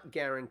not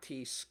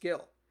guarantee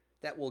skill,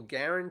 that will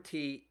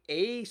guarantee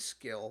a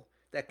skill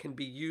that can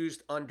be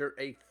used under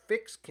a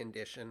fixed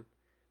condition,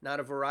 not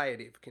a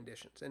variety of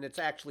conditions. And it's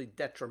actually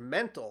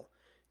detrimental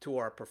to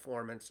our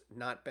performance,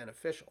 not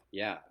beneficial.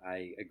 Yeah,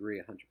 I agree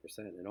 100%.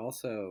 And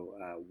also,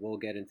 we'll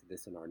get into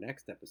this in our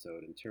next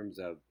episode in terms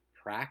of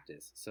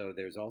practice. So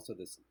there's also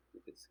this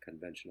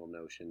conventional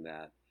notion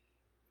that,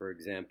 for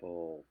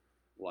example,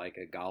 like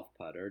a golf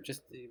putt or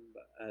just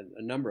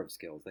a number of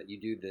skills that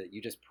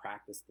you just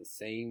practice the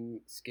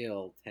same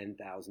skill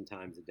 10,000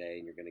 times a day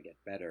and you're going to get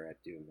better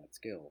at doing that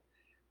skill,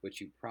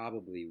 which you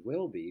probably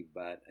will be.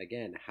 But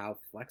again, how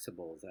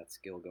flexible is that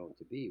skill going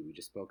to be? We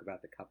just spoke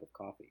about the cup of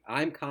coffee.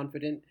 I'm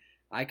confident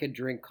I could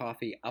drink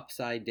coffee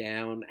upside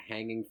down,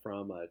 hanging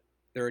from a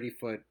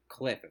 30-foot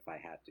cliff if I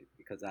had to,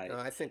 because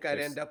I think I'd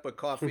end up with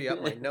coffee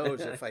up my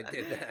nose if I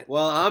did that.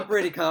 Well, I'm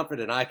pretty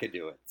confident I could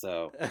do it.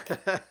 So,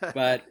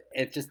 but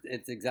it's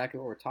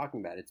exactly what we're talking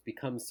about. It's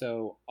become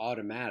so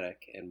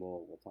automatic, and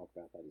we'll talk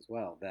about that as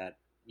well, that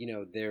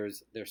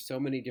there's so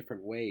many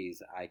different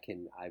ways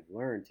I've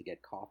learned to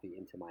get coffee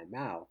into my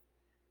mouth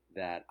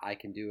that I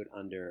can do it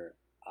under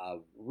a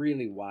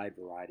really wide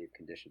variety of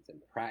conditions.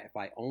 And if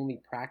I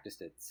only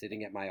practiced it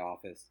sitting at my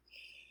office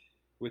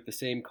with the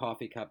same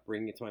coffee cup,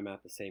 bringing it to my mouth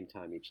at the same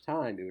time each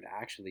time, it would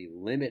actually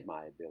limit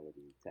my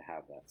ability to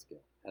have that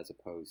skill, as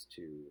opposed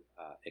to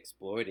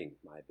exploiting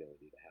my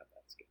ability to have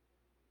that skill.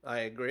 I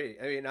agree.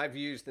 I mean,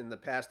 in the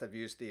past, I've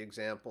used the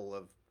example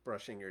of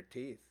brushing your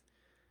teeth.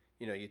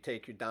 You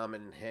take your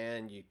dominant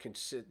hand, you can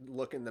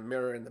look in the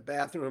mirror in the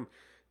bathroom,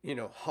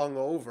 hung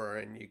over,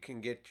 and you can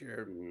get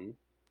your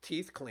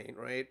teeth clean,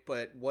 right?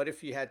 But what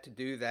if you had to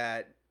do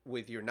that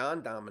with your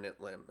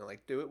non-dominant limb?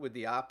 Like, do it with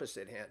the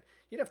opposite hand.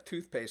 You'd have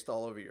toothpaste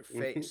all over your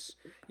face.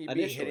 You'd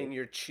be hitting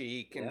your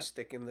cheek and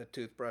sticking the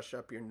toothbrush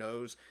up your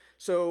nose.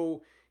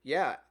 So,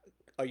 yeah,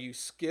 are you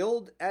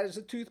skilled as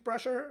a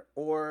toothbrusher,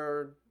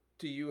 or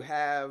do you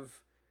have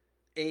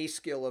a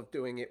skill of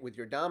doing it with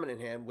your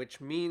dominant hand,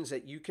 which means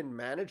that you can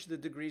manage the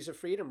degrees of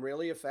freedom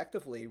really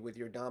effectively with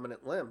your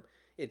dominant limb.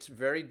 It's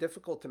very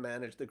difficult to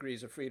manage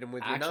degrees of freedom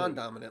with your Actually,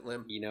 non-dominant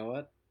limb. you know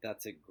what?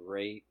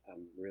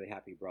 I'm really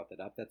happy you brought that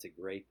up. That's a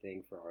great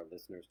thing for our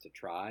listeners to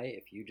try.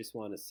 If you just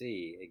want to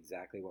see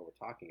exactly what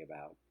we're talking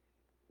about,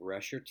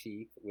 brush your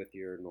teeth with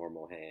your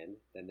normal hand.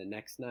 Then the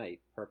next night,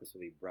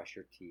 purposefully brush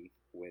your teeth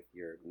with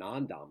your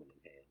non-dominant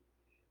hand.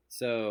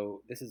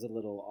 So this is a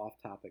little off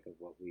topic of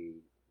what we're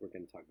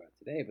going to talk about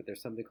today, but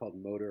there's something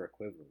called motor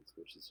equivalence,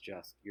 which is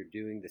just you're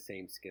doing the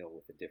same skill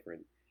with a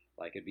different,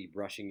 like it'd be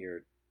brushing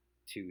your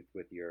tooth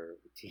with your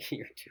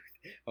tooth.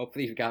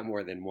 Hopefully you've got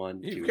more than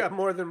one You've tooth. got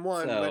more than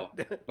one. So,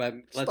 but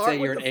let's start say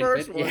with you're the an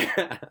first infant.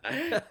 one.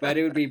 Yeah. But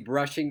it would be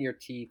brushing your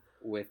teeth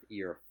with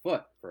your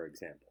foot, for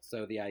example.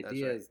 So the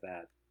idea right. is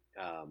that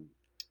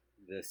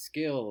the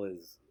skill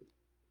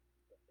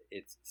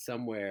it's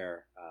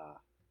somewhere,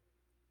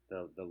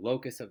 the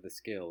locus of the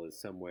skill is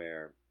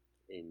somewhere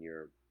in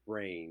your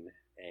brain,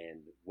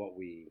 and what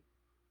we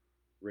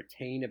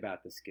retain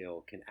about the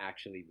skill can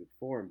actually be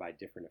formed by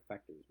different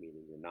effectors,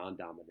 meaning your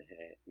non-dominant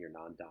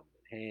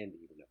hand,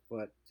 even a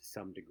foot to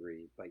some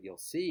degree. But you'll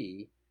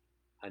see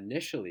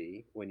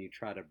initially when you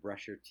try to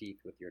brush your teeth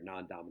with your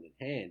non-dominant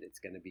hand, it's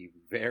going to be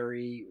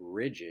very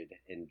rigid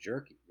and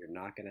jerky. You're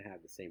not going to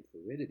have the same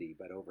fluidity,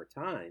 but over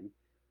time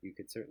you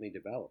could certainly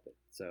develop it.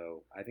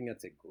 So I think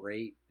that's a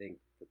great thing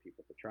for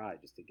people to try,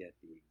 just to get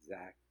the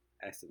exact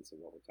essence of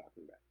what we're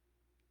talking about.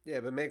 Yeah,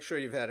 but make sure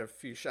you've had a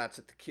few shots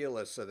of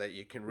tequila so that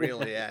you can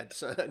really add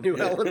a new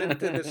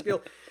element to the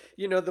skill.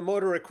 You know, the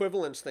motor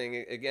equivalence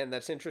thing, again,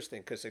 that's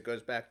interesting because it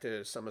goes back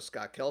to some of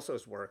Scott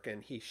Kelso's work,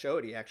 and he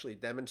actually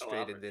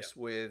demonstrated this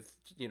with,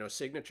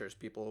 signatures,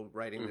 people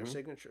writing their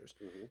signatures.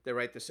 They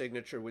write the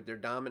signature with their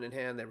dominant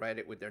hand, they write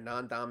it with their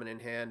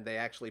non-dominant hand, they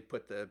actually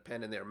put the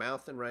pen in their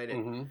mouth and write it.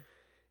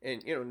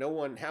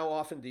 And, how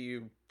often do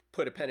you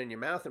put a pen in your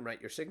mouth and write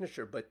your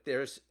signature? But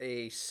there's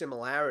a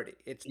similarity.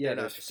 They're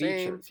not the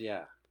same.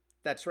 Yeah.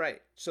 That's right.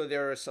 So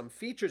there are some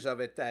features of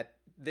it that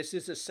this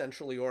is a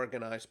centrally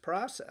organized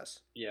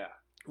process. Yeah.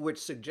 Which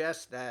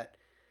suggests that,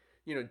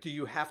 do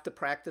you have to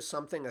practice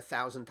something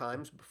 1,000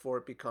 times before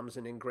it becomes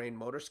an ingrained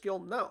motor skill?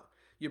 No.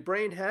 Your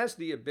brain has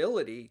the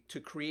ability to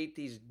create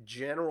these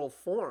general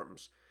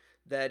forms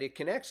that it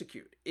can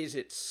execute. Is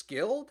it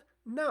skilled?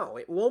 No,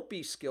 it won't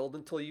be skilled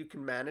until you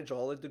can manage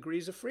all the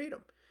degrees of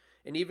freedom.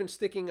 And even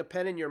sticking a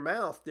pen in your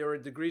mouth, there are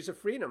degrees of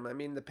freedom. I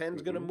mean, the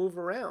pen's going to move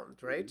around,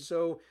 right?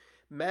 So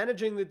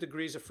managing the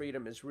degrees of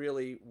freedom is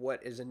really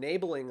what is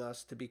enabling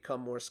us to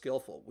become more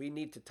skillful. We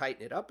need to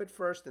tighten it up at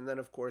first, and then,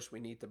 of course, we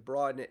need to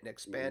broaden it and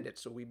expand it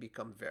so we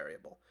become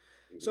variable.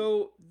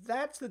 So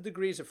that's the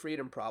degrees of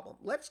freedom problem.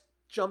 Let's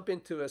jump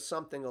into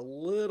something a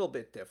little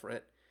bit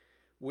different,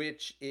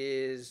 which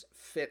is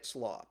Fitts'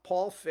 law.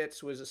 Paul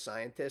Fitts was a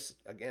scientist,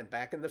 again,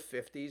 back in the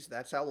 50s.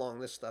 That's how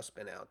long this stuff's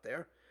been out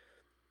there.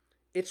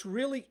 It's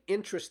really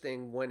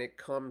interesting when it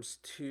comes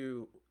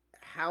to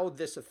how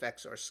this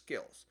affects our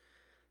skills.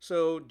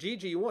 So,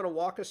 Gigi, you want to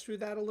walk us through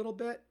that a little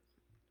bit?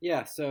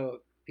 Yeah, so,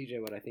 PJ,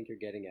 what I think you're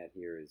getting at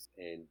here is,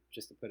 and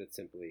just to put it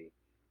simply,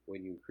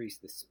 when you increase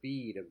the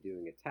speed of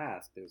doing a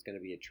task, there's going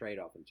to be a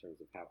trade-off in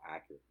terms of how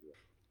accurate you are.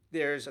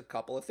 There's a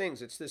couple of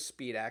things. It's this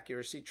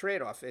speed-accuracy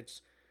trade-off.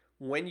 It's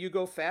when you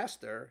go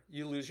faster,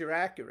 you lose your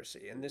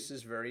accuracy, and this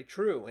is very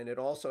true. And it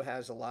also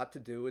has a lot to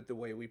do with the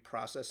way we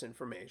process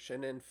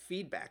information and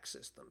feedback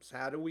systems.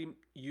 How do we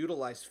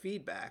utilize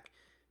feedback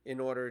in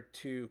order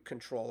to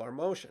control our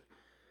motion?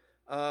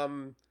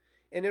 And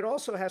it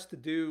also has to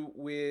do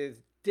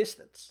with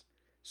distance.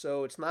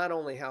 So it's not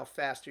only how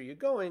fast are you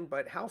going,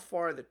 but how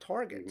far are the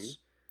targets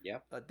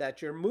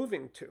that you're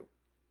moving to.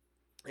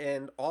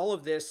 And all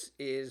of this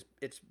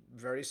it's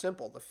very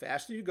simple. The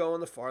faster you go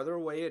and the farther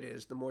away it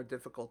is, the more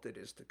difficult it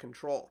is to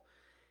control.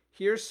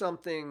 Here's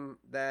something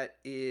that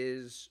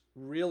is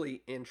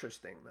really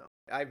interesting, though.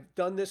 I've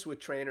done this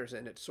with trainers,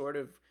 and it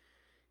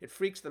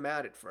freaks them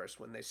out at first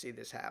when they see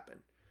this happen,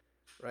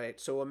 right?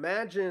 So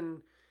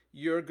imagine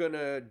you're going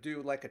to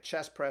do like a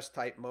chest press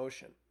type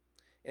motion.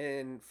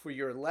 And for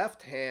your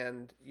left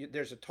hand,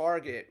 there's a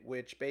target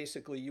which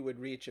basically you would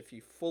reach if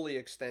you fully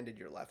extended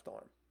your left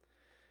arm.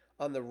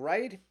 On the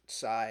right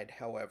side,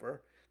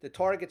 however, the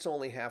target's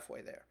only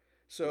halfway there.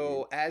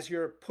 So as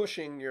you're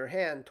pushing your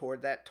hand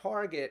toward that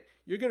target,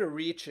 you're going to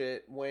reach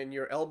it when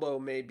your elbow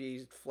may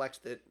be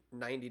flexed at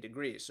 90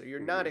 degrees. So you're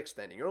not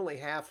extending. You're only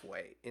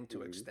halfway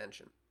into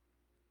extension.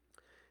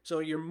 So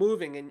you're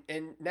moving,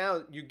 and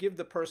now you give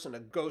the person a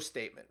go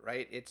statement,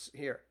 right? It's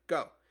here,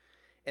 go.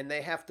 And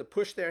they have to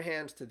push their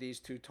hands to these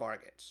two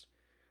targets.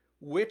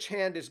 Which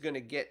hand is going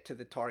to get to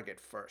the target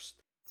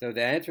first? So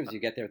the answer is you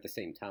get there at the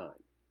same time.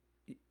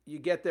 You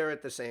get there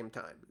at the same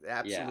time.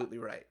 Absolutely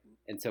right.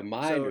 And so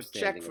my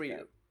understanding check for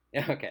you.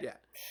 Okay. Yeah.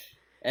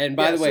 And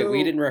by the way,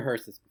 we didn't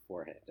rehearse this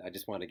beforehand. I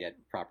just want to get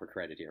proper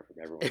credit here from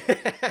everyone.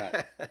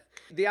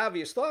 The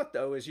obvious thought,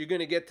 though, is you're going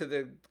to get to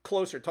the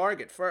closer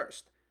target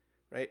first,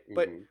 right?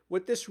 But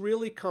what this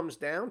really comes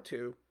down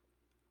to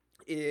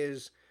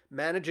is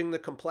managing the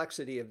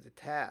complexity of the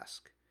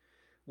task.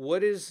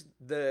 What is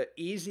the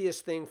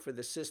easiest thing for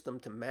the system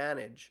to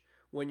manage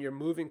when you're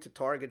moving to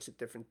targets at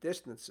different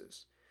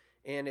distances?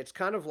 And it's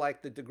kind of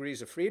like the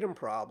degrees of freedom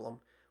problem.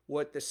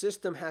 What the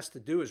system has to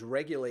do is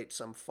regulate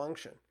some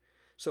function.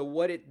 So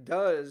what it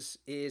does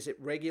is it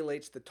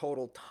regulates the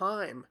total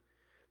time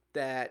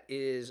that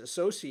is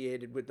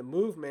associated with the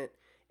movement,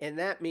 and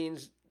that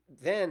means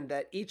then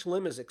that each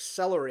limb is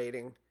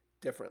accelerating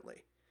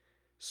differently.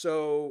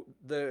 So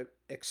the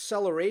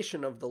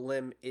acceleration of the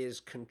limb is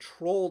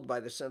controlled by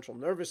the central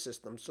nervous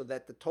system so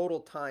that the total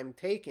time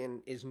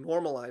taken is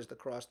normalized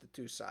across the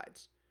two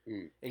sides.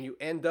 And you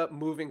end up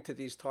moving to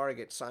these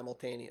targets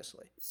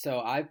simultaneously. So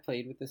I've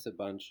played with this a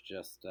bunch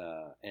just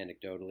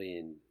anecdotally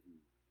and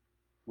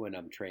when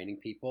I'm training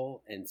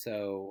people. And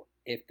so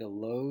if the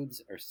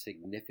loads are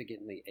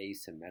significantly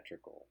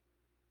asymmetrical,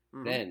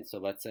 then, so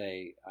let's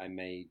say I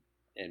may,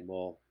 and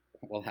we'll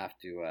have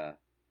to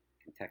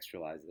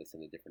contextualize this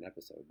in a different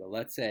episode, but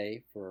let's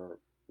say for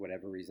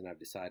whatever reason I've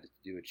decided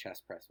to do a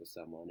chest press with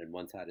someone and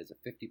one side is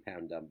a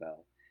 50-pound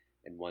dumbbell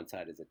and one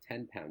side is a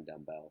 10-pound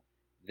dumbbell,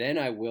 then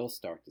I will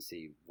start to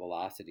see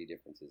velocity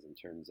differences in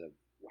terms of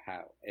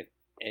how,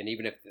 and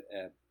even if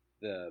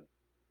the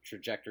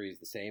trajectory is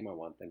the same, I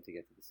want them to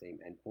get to the same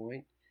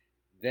endpoint,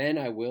 then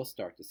I will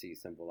start to see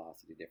some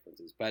velocity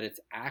differences. But it's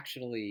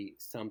actually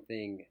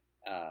something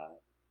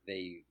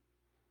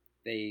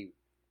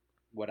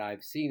what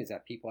I've seen is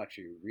that people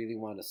actually really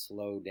want to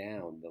slow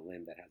down the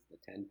limb that has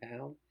the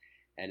 10-pound,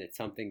 and it's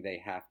something they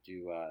have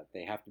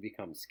to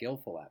become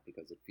skillful at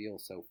because it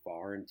feels so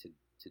foreign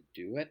to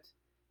do it.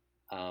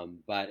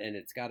 And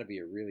it's got to be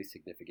a really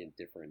significant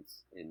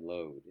difference in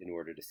load in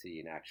order to see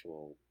an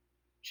actual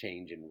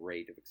change in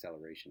rate of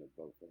acceleration of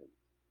both limbs.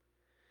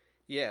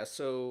 Yeah,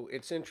 so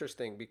it's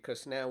interesting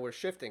because now we're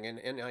shifting,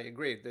 and I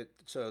agree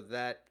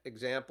that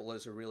example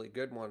is a really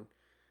good one.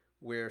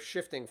 We're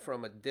shifting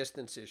from a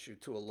distance issue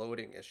to a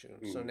loading issue.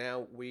 Mm-hmm. So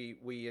now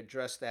we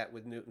address that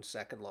with Newton's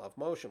second law of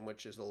motion,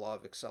 which is the law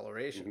of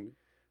acceleration.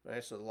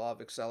 Right? So the law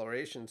of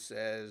acceleration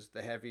says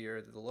the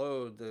heavier the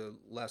load, the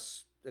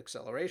less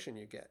acceleration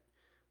you get.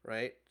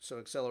 Right? So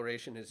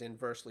acceleration is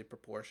inversely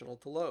proportional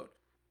to load.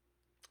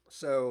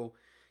 So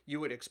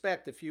you would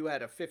expect if you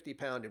had a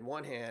 50-pound in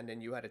one hand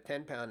and you had a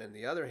 10-pound in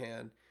the other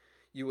hand,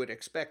 you would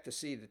expect to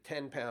see the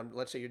 10-pound,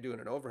 let's say you're doing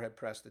an overhead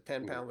press, the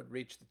 10-pound would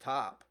reach the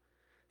top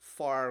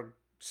far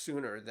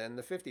sooner than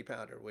the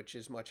 50-pounder, which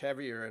is much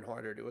heavier and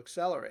harder to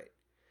accelerate.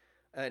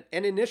 And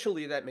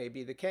initially that may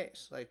be the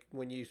case. Like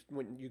when you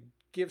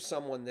give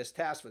someone this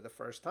task for the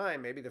first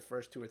time, maybe the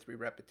first 2 or 3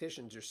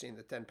 repetitions, you're seeing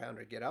the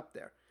 10-pounder get up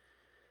there.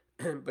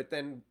 But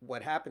then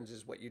what happens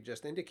is what you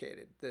just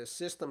indicated. The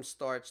system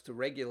starts to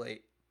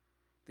regulate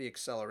the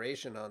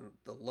acceleration on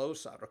the low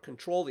side, or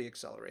control the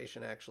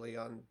acceleration actually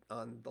on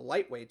the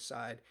lightweight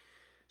side.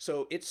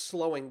 So it's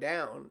slowing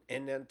down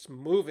and then it's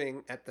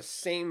moving at the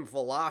same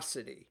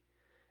velocity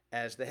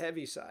as the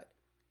heavy side.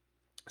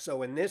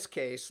 So in this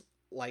case,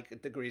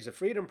 like degrees of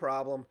freedom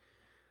problem,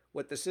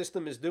 what the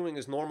system is doing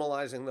is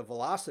normalizing the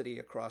velocity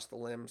across the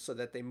limb so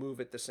that they move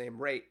at the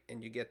same rate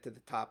and you get to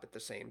the top at the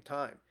same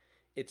time.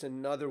 It's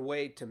another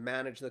way to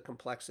manage the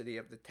complexity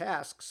of the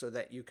task so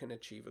that you can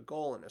achieve a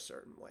goal in a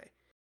certain way.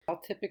 I'll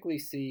typically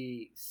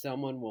see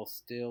someone will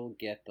still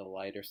get the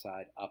lighter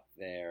side up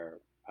there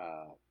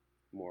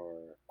more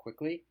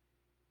quickly,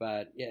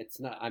 but yeah, it's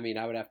not, I mean,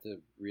 I would have to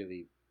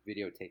really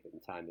videotape it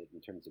and time it in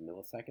terms of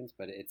milliseconds,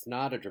 but it's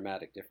not a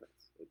dramatic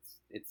difference.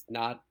 It's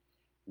not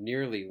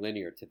nearly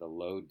linear to the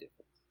load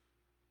difference.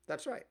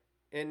 That's right.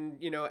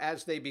 And,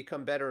 as they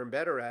become better and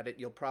better at it,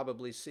 you'll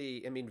probably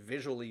see,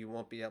 visually you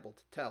won't be able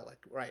to tell.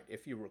 Like, right,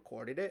 if you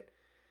recorded it,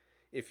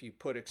 if you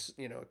put,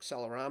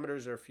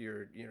 accelerometers, or if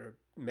you're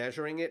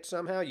measuring it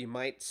somehow, you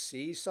might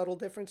see subtle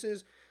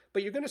differences.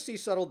 But you're going to see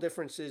subtle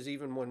differences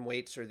even when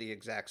weights are the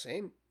exact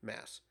same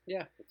mass.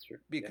 Yeah, that's true.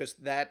 Because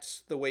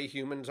that's the way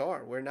humans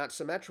are. We're not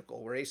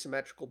symmetrical. We're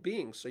asymmetrical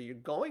beings. So you're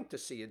going to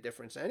see a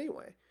difference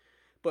anyway.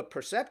 But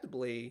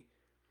perceptibly,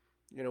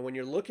 when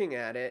you're looking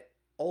at it,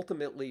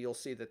 ultimately you'll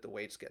see that the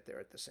weights get there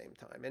at the same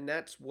time. And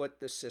that's what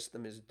the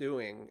system is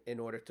doing in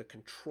order to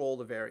control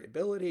the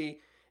variability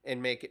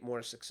and make it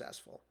more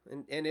successful.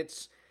 And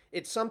it's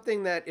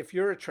something that if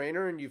you're a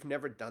trainer and you've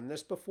never done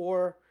this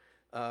before,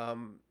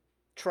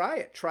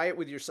 try it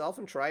with yourself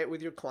and try it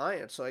with your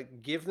clients.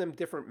 Like give them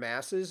different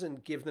masses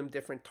and give them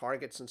different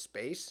targets in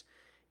space.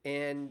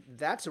 And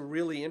that's a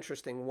really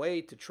interesting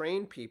way to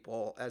train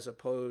people as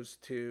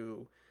opposed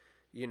to,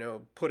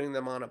 putting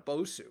them on a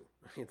BOSU.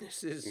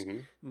 This is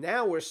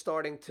now we're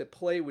starting to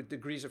play with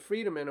degrees of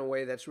freedom in a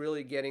way that's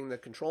really getting the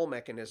control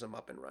mechanism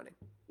up and running.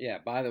 Yeah,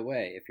 by the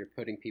way, if you're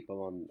putting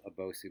people on a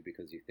BOSU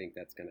because you think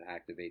that's going to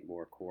activate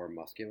more core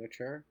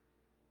musculature,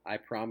 I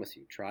promise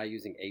you, try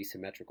using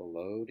asymmetrical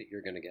load.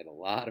 You're going to get a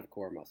lot of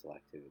core muscle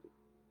activity.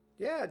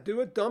 Yeah, do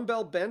a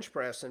dumbbell bench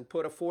press and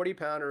put a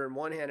 40-pounder in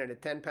one hand and a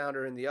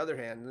 10-pounder in the other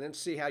hand, and then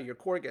see how your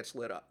core gets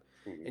lit up.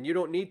 And you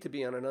don't need to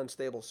be on an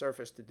unstable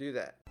surface to do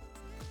that.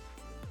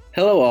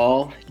 Hello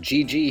all,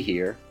 GG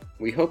here.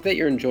 We hope that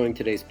you're enjoying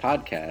today's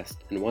podcast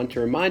and want to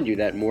remind you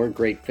that more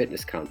great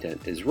fitness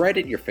content is right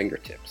at your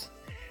fingertips.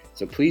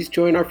 So please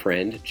join our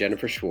friend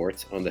Jennifer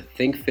Schwartz on the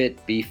Think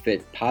Fit, Be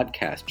Fit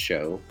podcast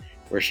show,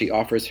 where she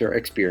offers her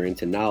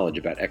experience and knowledge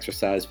about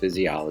exercise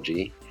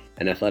physiology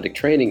and athletic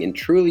training in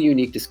truly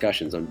unique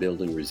discussions on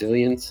building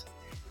resilience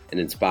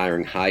and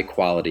inspiring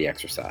high-quality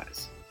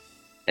exercise.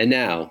 And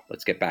now,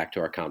 let's get back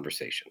to our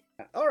conversation.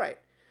 All right.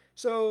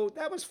 So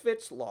that was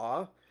Fitt's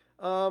Law.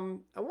 I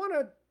want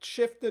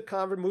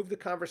to move the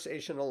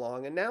conversation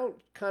along. And now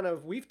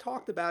we've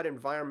talked about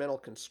environmental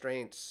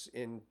constraints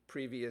in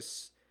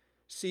previous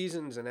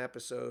seasons and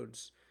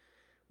episodes.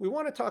 We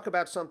want to talk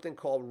about something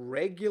called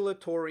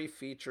regulatory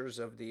features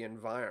of the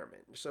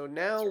environment. So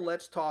now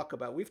let's talk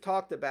about, we've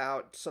talked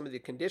about some of the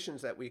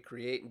conditions that we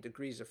create and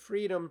degrees of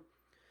freedom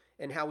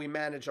and how we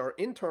manage our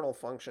internal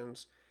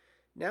functions.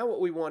 Now what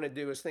we want to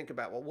do is think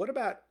about, well, what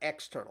about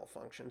external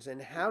functions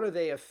and how do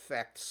they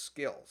affect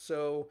skill?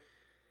 So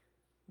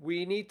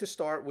we need to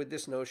start with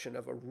this notion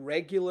of a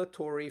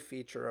regulatory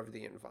feature of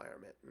the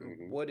environment.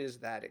 What is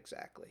that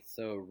exactly?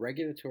 So, a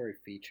regulatory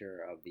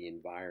feature of the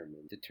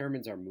environment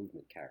determines our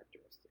movement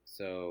characteristics.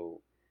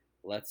 So,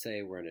 let's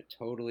say we're in a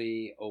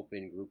totally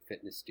open group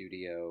fitness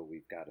studio.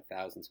 We've got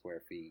 1,000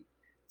 square feet.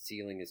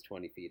 Ceiling is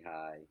 20 feet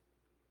high.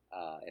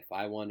 If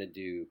I want to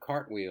do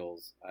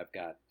cartwheels, I've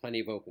got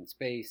plenty of open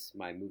space.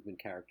 My movement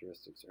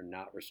characteristics are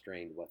not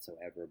restrained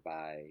whatsoever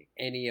by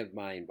any of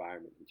my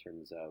environment in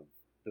terms of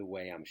the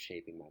way I'm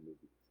shaping my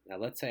movements. Now,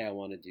 let's say I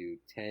want to do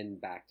 10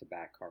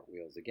 back-to-back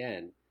cartwheels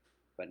again,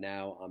 but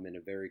now I'm in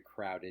a very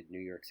crowded New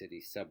York City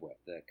subway.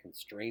 The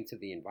constraints of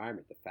the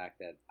environment, the fact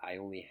that I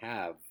only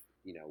have,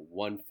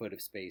 1 foot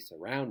of space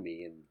around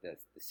me and the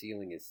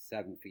ceiling is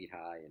 7 feet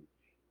high, and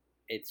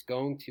it's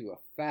going to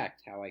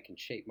affect how I can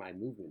shape my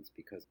movements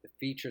because the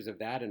features of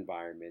that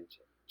environment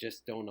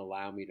just don't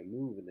allow me to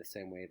move in the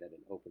same way that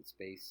an open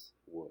space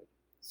would.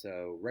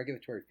 So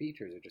regulatory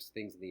features are just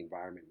things in the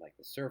environment like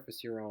the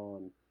surface you're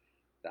on,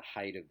 the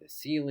height of the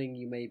ceiling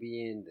you may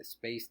be in, the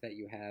space that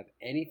you have,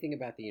 anything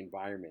about the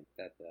environment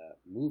that the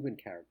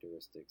movement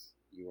characteristics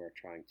you are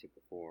trying to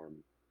perform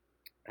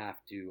have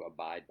to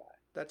abide by.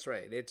 That's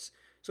right.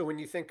 So when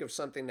you think of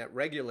something that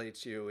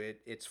regulates you,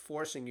 it's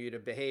forcing you to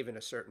behave in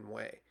a certain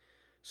way.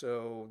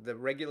 So the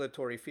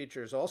regulatory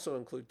features also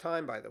include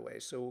time, by the way.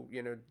 So,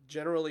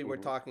 generally we're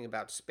talking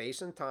about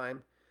space and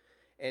time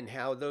and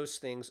how those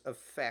things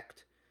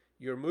affect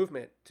your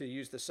movement. To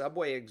use the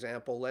subway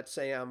example, let's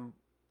say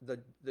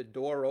the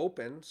door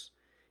opens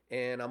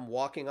and I'm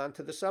walking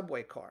onto the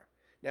subway car.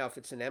 Now, if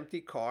it's an empty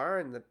car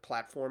and the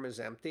platform is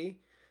empty,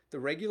 the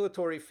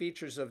regulatory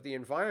features of the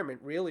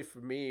environment really for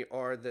me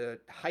are the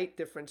height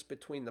difference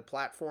between the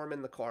platform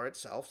and the car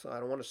itself. So I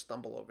don't want to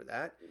stumble over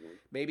that.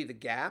 Maybe the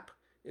gap.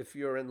 If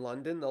you're in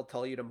London, they'll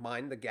tell you to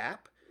mind the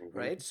gap,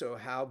 right? So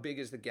how big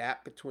is the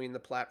gap between the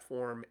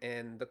platform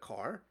and the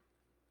car?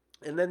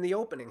 And then the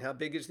opening. How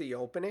big is the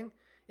opening?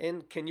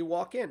 And can you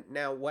walk in?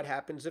 Now, what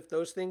happens if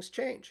those things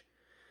change?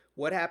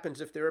 What happens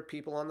if there are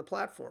people on the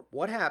platform?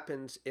 What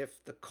happens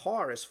if the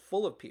car is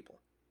full of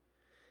people?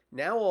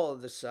 Now, all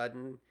of a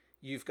sudden,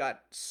 you've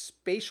got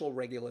spatial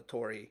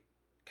regulatory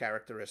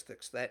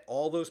characteristics that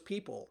all those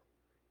people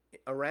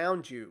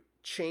around you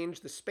change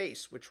the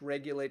space, which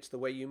regulates the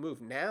way you move.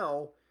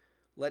 Now,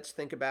 let's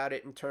think about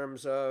it in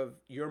terms of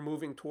you're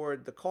moving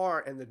toward the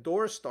car and the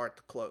doors start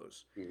to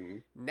close.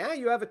 Now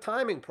you have a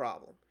timing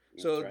problem.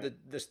 So right.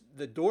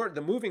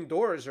 the moving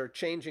doors are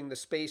changing the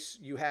space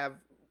you have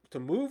to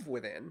move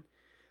within,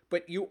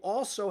 but you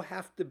also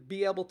have to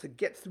be able to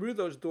get through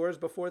those doors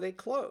before they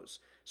close.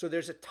 So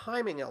there's a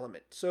timing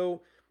element.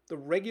 So the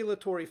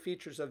regulatory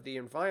features of the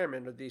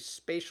environment are these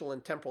spatial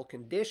and temporal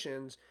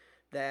conditions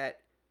that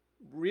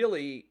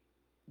really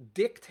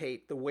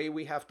dictate the way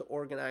we have to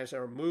organize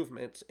our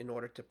movements in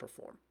order to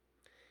perform.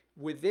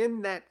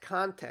 Within that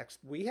context,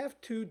 we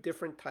have 2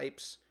 different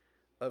types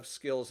of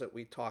skills that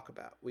we talk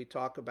about. We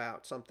talk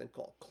about something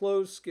called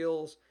closed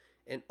skills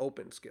and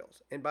open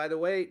skills. And by the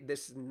way,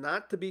 this is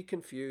not to be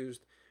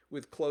confused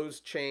with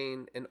closed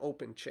chain and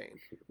open chain.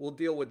 We'll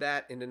deal with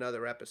that in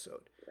another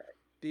episode. Right.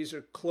 These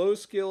are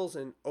closed skills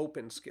and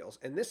open skills.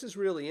 And this is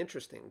really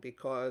interesting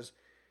because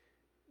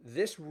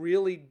this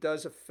really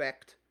does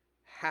affect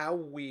how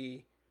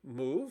we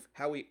move,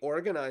 how we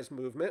organize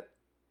movement,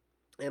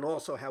 and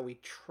also how we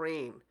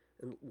train.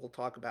 And we'll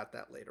talk about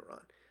that later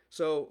on.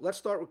 So let's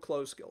start with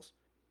closed skills.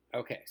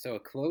 Okay, so a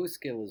closed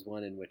skill is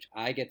one in which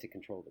I get to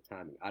control the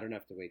timing. I don't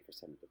have to wait for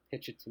someone to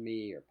pitch it to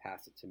me or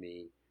pass it to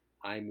me.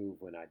 I move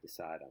when I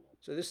decide I want.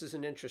 So this is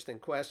an interesting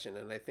question,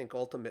 and I think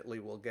ultimately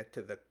we'll get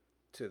to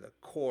the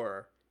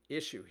core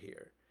issue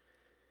here.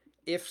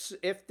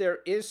 If there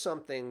is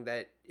something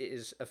that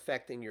is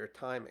affecting your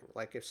timing,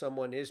 like if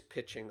someone is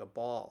pitching a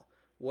ball,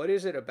 what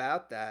is it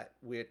about that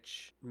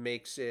which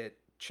makes it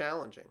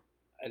challenging?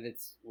 And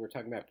we're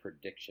talking about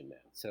prediction now.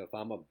 So if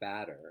I'm a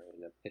batter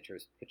and a pitcher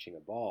is pitching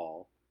a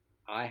ball,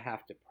 I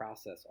have to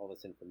process all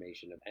this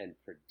information and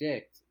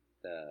predict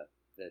the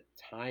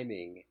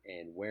timing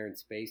and where in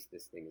space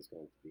this thing is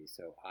going to be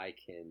so I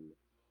can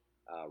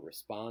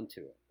respond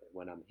to it.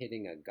 When I'm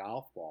hitting a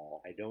golf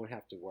ball, I don't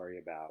have to worry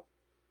about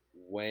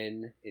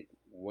when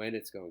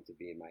it's going to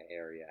be in my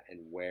area and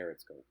where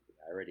it's going to be.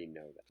 I already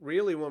know that.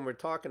 Really, when we're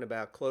talking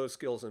about closed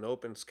skills and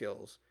open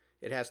skills,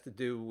 it has to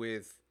do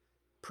with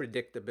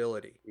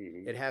predictability.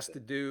 Mm-hmm. It has to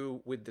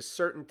do with the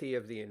certainty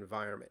of the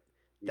environment.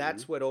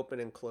 That's what open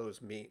and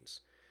closed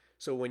means.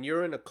 So when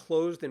you're in a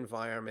closed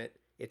environment,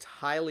 it's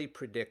highly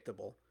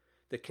predictable.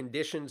 The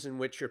conditions in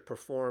which you're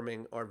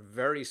performing are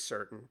very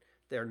certain.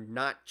 They're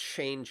not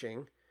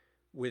changing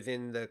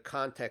within the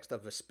context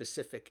of a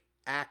specific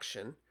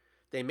action.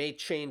 They may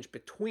change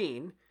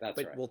between, That's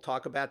but right. we'll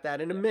talk about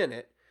that in a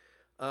minute.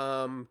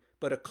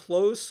 But a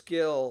closed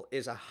skill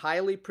is a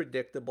highly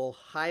predictable,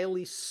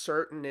 highly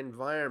certain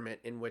environment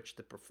in which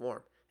to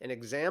perform. An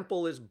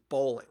example is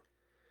bowling.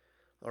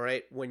 All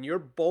right, when you're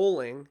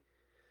bowling,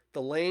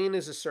 the lane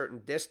is a certain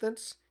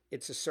distance,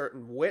 it's a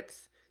certain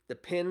width, the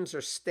pins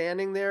are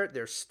standing there,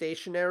 they're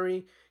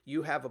stationary,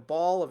 you have a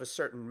ball of a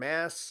certain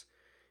mass.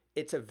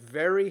 It's a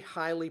very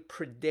highly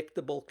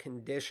predictable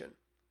condition.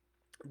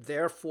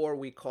 Therefore,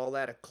 we call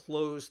that a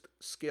closed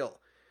skill.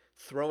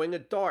 Throwing a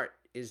dart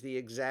is the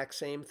exact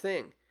same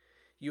thing.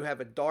 You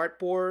have a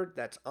dartboard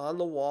that's on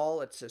the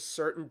wall. It's a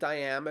certain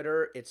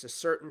diameter. It's a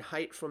certain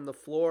height from the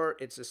floor.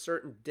 It's a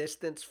certain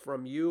distance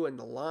from you and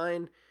the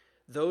line.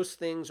 Those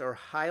things are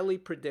highly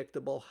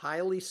predictable,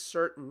 highly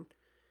certain,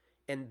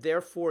 and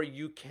therefore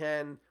you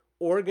can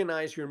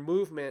organize your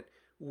movement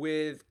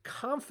with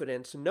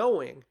confidence,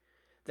 knowing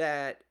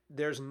that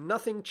there's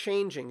nothing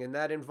changing in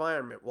that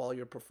environment while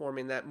you're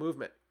performing that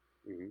movement.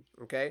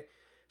 Mm-hmm. Okay?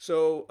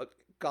 So a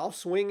golf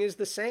swing is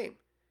the same.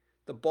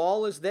 The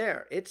ball is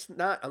there. It's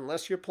not,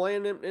 unless you're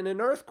playing in an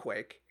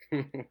earthquake,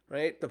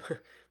 right?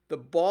 The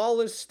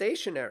ball is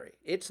stationary.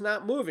 It's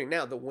not moving.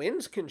 Now, the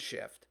winds can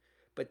shift,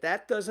 but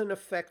that doesn't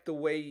affect the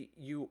way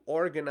you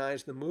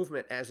organize the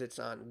movement as it's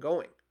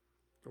ongoing.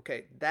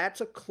 Okay,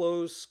 that's a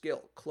closed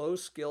skill.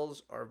 Closed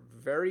skills are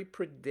very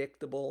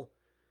predictable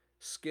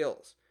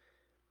skills.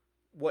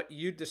 What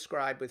you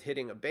described with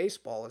hitting a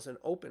baseball is an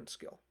open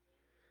skill.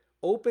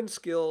 Open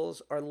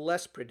skills are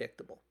less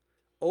predictable.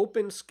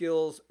 Open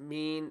skills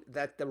mean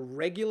that the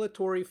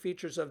regulatory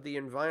features of the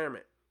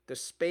environment, the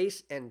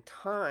space and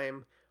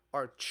time,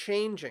 are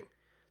changing.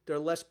 They're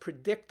less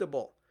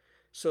predictable,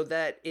 so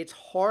that it's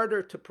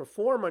harder to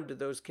perform under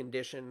those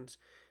conditions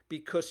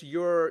because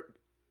your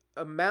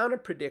amount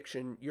of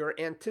prediction, your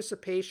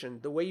anticipation,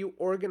 the way you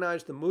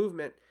organize the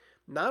movement,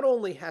 not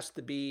only has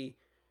to be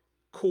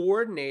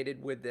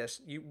coordinated with this,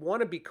 you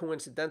want to be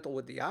coincidental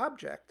with the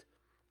object,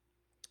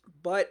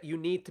 but you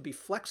need to be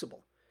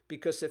flexible,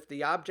 because if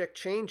the object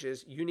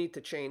changes, you need to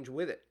change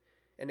with it.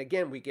 And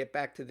again, we get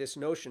back to this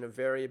notion of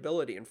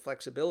variability and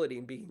flexibility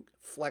and being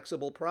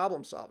flexible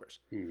problem solvers.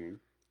 Mm-hmm.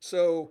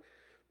 So,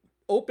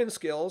 open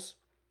skills,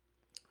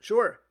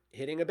 sure,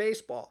 hitting a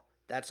baseball,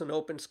 that's an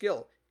open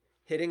skill.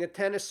 Hitting a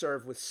tennis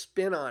serve with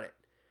spin on it,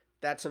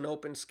 that's an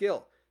open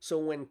skill. So,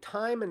 when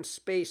time and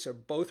space are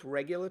both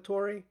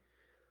regulatory,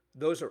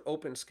 those are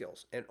open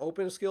skills. And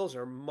open skills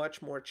are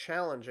much more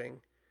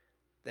challenging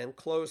than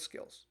closed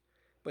skills.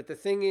 But the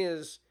thing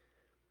is,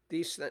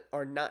 these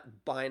are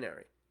not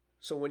binary.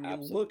 So when you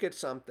look at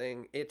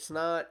something, it's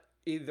not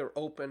either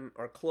open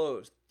or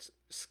closed.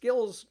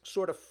 Skills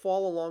sort of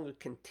fall along a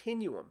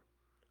continuum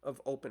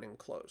of open and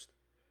closed,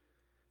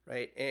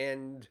 right?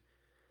 And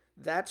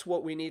that's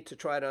what we need to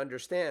try to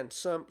understand.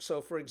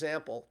 So for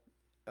example,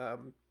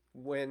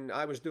 when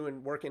I was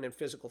working in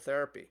physical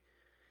therapy,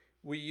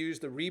 we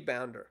used the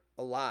rebounder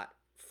a lot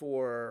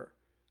for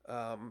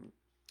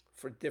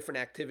different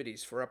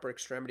activities, for upper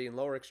extremity and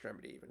lower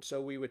extremity even. So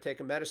we would take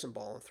a medicine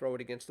ball and throw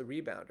it against the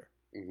rebounder.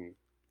 Mm-hmm.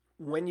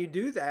 When you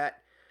do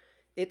that,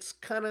 it's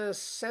kind of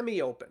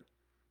semi-open,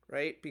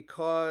 right?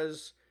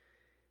 Because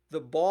the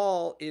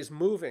ball is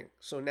moving.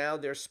 So now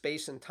there's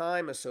space and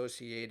time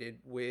associated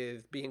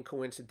with being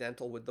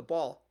coincidental with the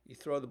ball. You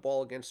throw the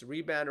ball against the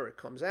rebounder, it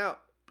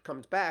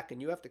comes back,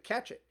 and you have to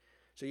catch it.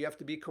 So you have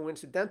to be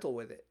coincidental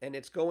with it. And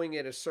it's going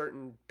at a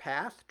certain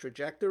path,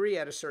 trajectory,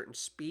 at a certain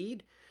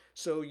speed.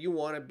 So you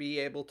want to be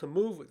able to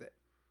move with it.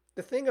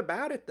 The thing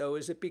about it, though,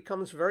 is it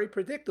becomes very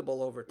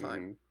predictable over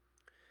time. Mm-hmm.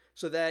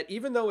 So that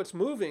even though it's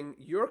moving,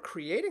 you're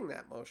creating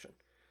that motion.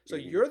 So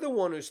you're the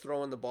one who's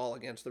throwing the ball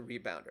against the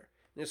rebounder.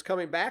 And it's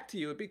coming back to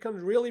you. It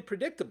becomes really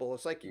predictable.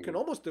 It's like you can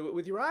almost do it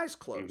with your eyes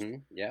closed.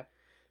 Mm-hmm. Yeah.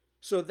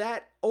 So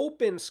that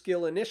open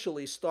skill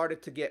initially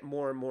started to get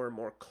more and more and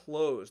more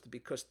closed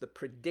because the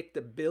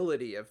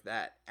predictability of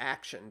that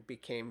action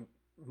became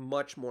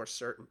much more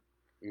certain.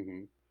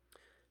 Mm-hmm.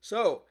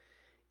 So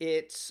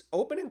it's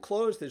open and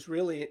closed is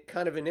really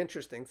kind of an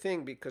interesting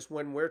thing, because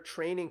when we're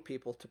training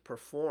people to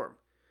perform,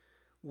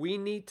 we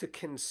need to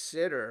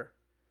consider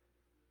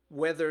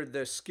whether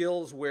the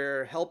skills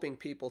we're helping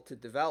people to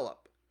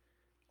develop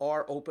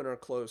are open or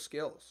closed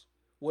skills.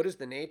 What is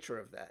the nature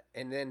of that?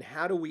 And then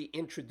how do we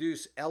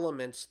introduce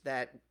elements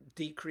that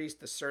decrease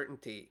the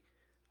certainty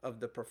of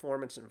the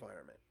performance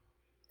environment?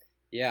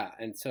 Yeah,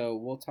 and so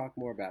we'll talk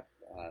more about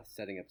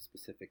setting up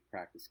specific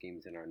practice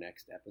schemes in our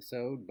next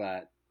episode,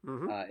 but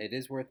it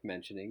is worth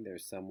mentioning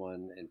there's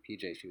someone, and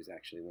PJ, she was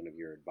actually one of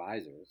your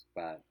advisors,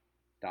 but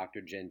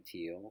Dr.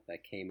 Gentile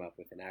that came up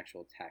with an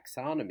actual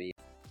taxonomy.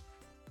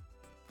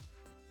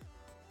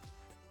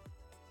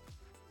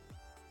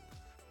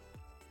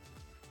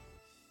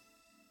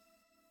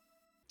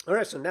 All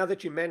right, so now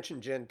that you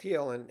mentioned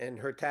Gentile and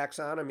her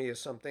taxonomy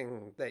is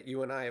something that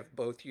you and I have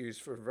both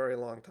used for a very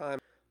long time,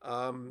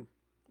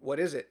 what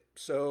is it?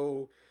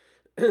 So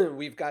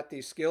we've got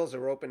these skills that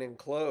are open and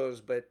close,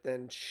 but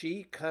then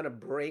she kind of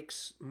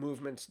breaks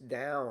movements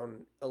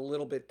down a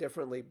little bit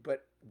differently,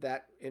 but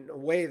that in a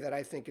way that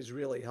I think is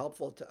really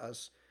helpful to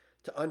us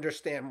to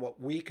understand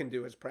what we can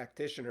do as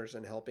practitioners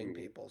in helping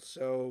people.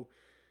 So,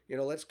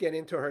 let's get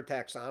into her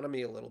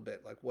taxonomy a little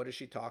bit. Like, what does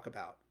she talk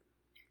about?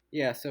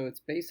 Yeah, so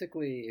it's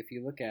basically, if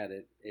you look at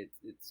it,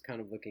 it's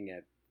kind of looking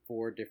at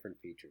 4 different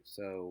features.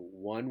 So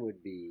one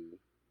would be,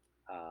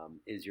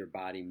 is your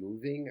body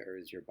moving or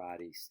is your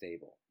body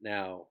stable?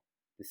 Now,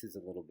 this is a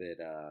little bit,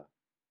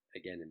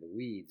 again, in the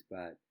weeds,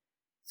 but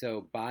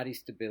so body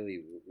stability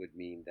would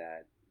mean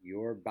that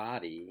your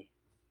body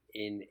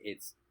in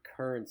its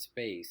current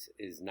space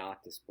is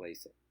not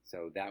displacing.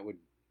 So that would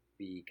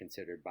be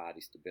considered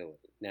body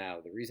stability. Now,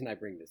 the reason I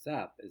bring this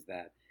up is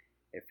that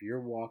if you're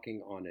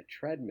walking on a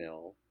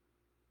treadmill,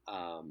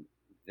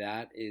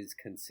 that is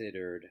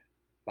considered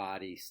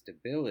body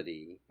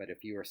stability. But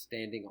if you are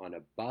standing on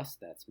a bus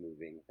that's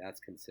moving,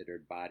 that's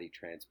considered body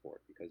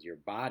transport, because your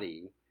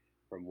body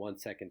from one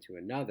second to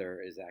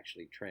another is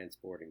actually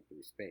transporting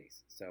through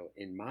space. So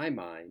in my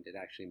mind, it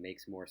actually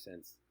makes more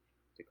sense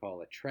to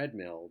call a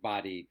treadmill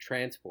body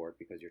transport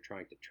because you're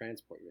trying to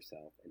transport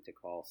yourself, and to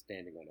call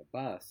standing on a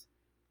bus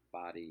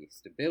body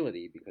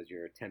stability because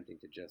you're attempting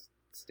to just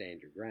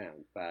stand your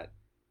ground. But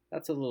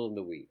that's a little in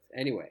the weeds.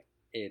 Anyway,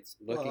 it's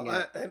looking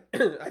at...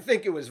 I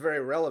think it was very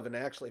relevant,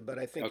 actually, but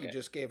I think you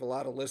just gave a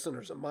lot of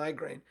listeners a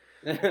migraine.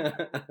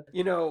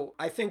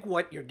 I think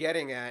what you're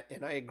getting at,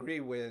 and I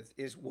agree with,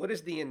 is what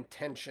is the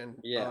intention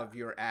of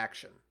your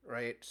action,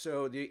 right?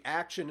 So the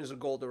action is a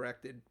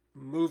goal-directed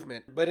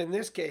movement, but in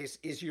this case,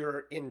 is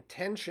your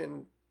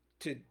intention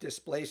to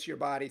displace your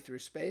body through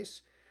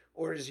space,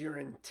 or is your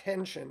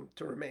intention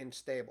to remain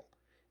stable?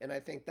 And I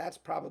think that's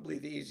probably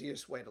the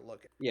easiest way to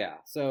look at it. Yeah.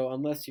 So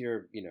unless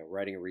you're,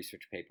 writing a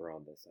research paper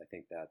on this, I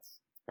think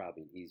that's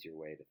probably an easier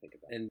way to think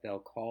about it. And they'll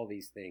call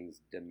these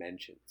things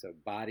dimensions. So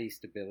body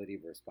stability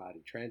versus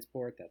body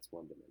transport, that's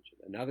one dimension.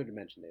 Another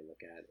dimension they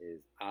look at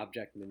is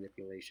object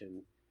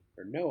manipulation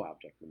or no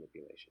object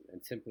manipulation.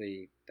 And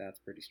simply, that's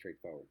pretty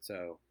straightforward.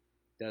 So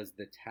does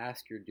the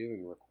task you're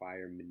doing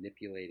require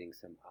manipulating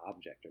some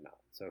object or not?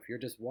 So if you're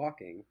just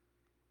walking,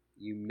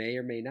 you may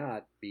or may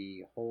not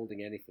be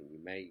holding anything. You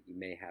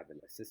may have an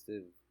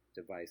assistive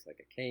device like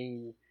a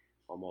cane.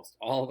 Almost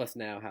all of us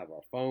now have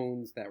our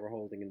phones that we're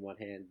holding in one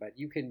hand, but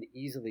you can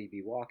easily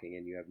be walking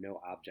and you have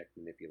no object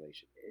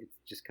manipulation. It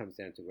just comes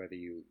down to whether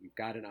you've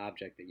got an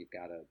object that you've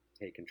got to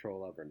take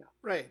control of or not.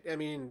 Right. I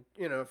mean,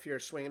 if you're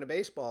swinging a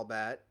baseball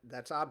bat,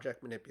 that's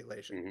object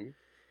manipulation.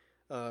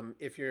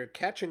 If you're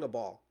catching a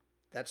ball,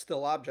 that's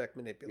still object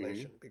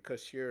manipulation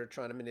because you're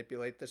trying to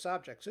manipulate this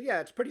object. So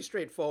yeah, it's pretty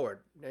straightforward.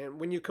 And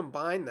when you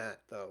combine that,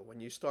 though, when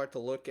you start to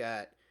look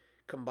at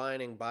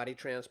combining body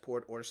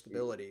transport or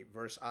stability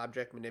versus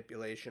object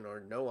manipulation or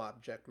no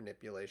object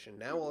manipulation,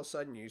 now all of a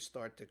sudden you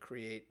start to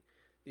create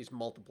these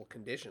multiple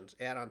conditions.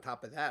 Add on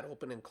top of that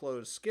open and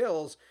closed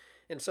skills,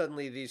 and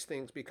suddenly these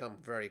things become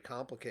very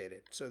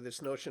complicated. So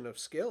this notion of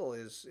skill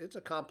it's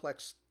a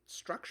complex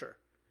structure.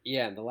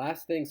 Yeah, and the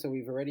last thing, so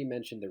we've already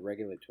mentioned the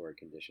regulatory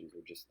conditions,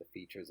 or just the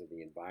features of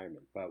the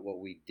environment. But what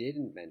we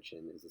didn't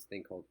mention is this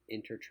thing called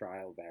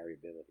intertrial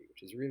variability,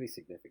 which is really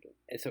significant.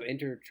 And so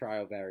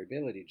intertrial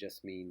variability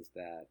just means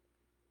that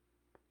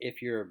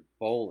if you're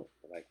bowling,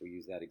 like we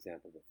used that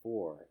example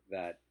before,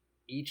 that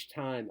each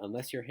time,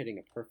 unless you're hitting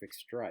a perfect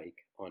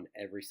strike on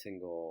every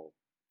single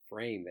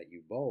frame that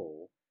you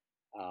bowl,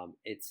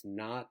 it's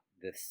not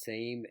the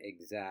same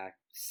exact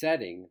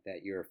setting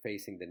that you're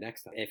facing the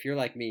next time. If you're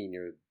like me and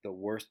you're the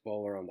worst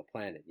bowler on the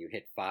planet, you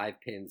hit 5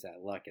 pins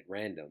at luck at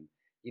random,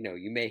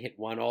 you may hit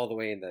one all the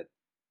way in the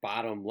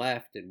bottom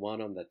left and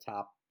one on the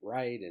top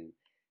right,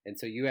 and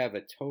so you have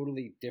a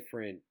totally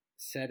different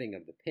setting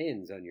of the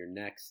pins on your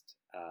next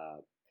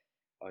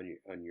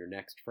on your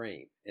next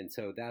frame. And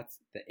so that's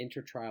the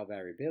intertrial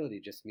variability.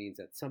 Just means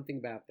that something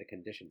about the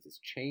conditions is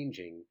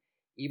changing.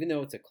 Even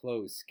though it's a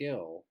closed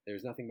skill,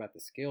 there's nothing about the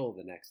skill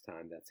the next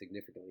time that's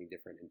significantly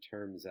different in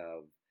terms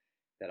of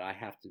that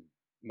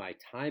my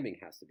timing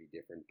has to be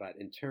different. But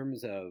in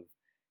terms of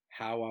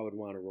how I would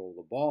want to roll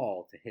the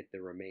ball to hit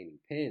the remaining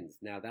pins,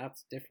 now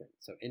that's different.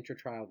 So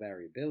intertrial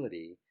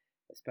variability,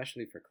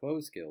 especially for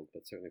closed skills,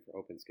 but certainly for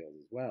open skills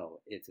as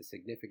well, it's a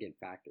significant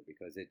factor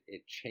because it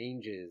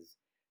changes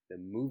the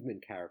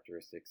movement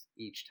characteristics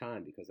each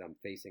time because I'm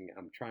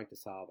trying to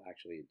solve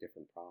actually a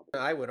different problem.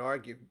 I would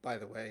argue, by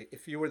the way,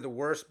 if you were the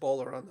worst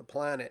bowler on the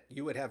planet,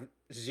 you would have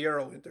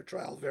zero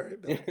intertrial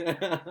variability.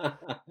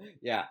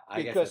 Yeah,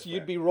 I guess because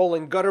you'd be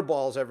rolling gutter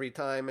balls every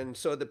time, and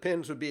so the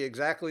pins would be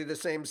exactly the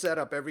same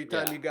setup every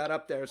time you got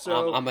up there.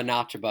 So I'm a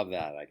notch above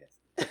that, I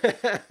guess.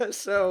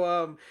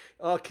 So,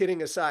 all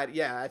kidding aside,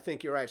 yeah, I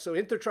think you're right. So,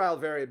 intertrial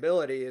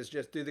variability is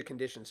just, do the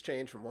conditions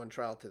change from one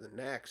trial to the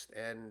next?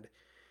 And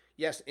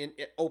yes, in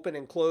open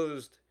and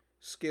closed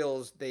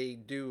skills, they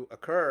do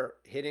occur.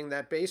 Hitting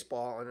that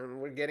baseball, and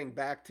we're getting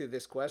back to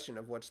this question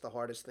of what's the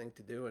hardest thing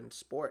to do in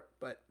sport.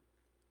 But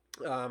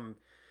um,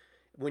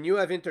 when you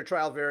have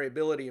intertrial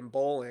variability in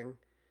bowling,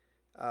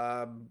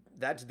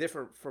 that's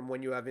different from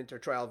when you have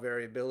intertrial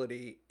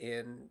variability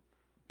in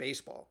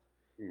baseball.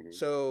 Hmm.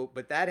 So,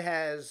 but that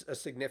has a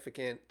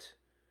significant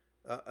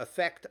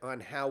effect on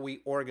how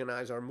we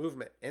organize our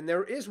movement. And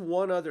there is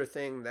one other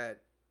thing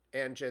that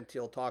Anne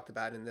Gentile talked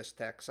about in this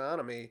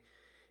taxonomy,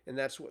 and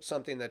that's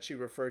something that she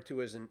referred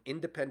to as an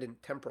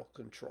independent temporal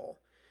control,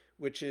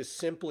 which is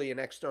simply an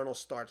external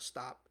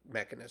start-stop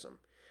mechanism.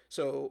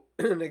 So,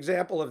 an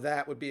example of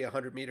that would be a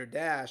 100-meter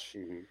dash.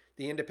 Hmm.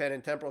 The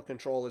independent temporal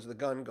control is the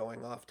gun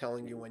going off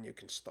telling you when you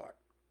can start.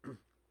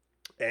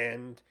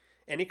 And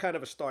any kind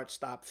of a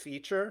start-stop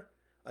feature,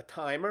 a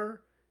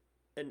timer,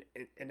 an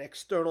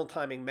external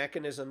timing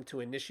mechanism to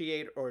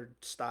initiate or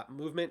stop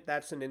movement,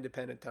 that's an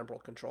independent temporal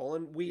control.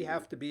 And we Hmm.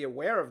 have to be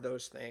aware of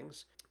those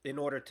things in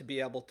order to be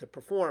able to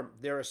perform.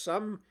 There are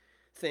some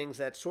things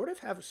that sort of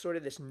have sort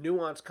of this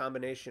nuanced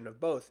combination of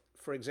both.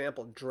 For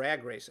example,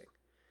 drag racing.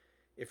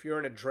 If you're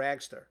in a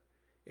dragster,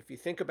 if you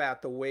think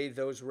about the way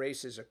those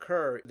races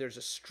occur, there's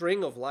a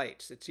string of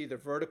lights. It's either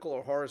vertical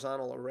or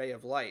horizontal array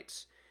of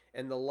lights.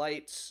 And the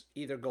lights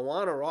either go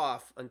on or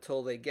off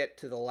until they get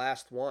to the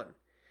last one.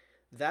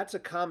 That's a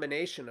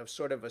combination of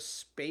sort of a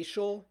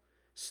spatial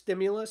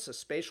stimulus, a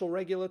spatial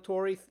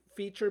regulatory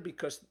feature,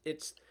 because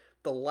it's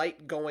the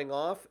light going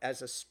off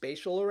as a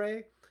spatial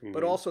array,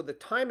 but Hmm. also the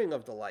timing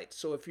of the light.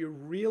 So if you're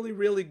really,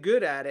 really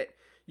good at it,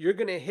 you're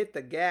going to hit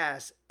the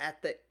gas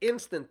at the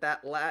instant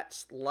that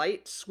last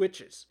light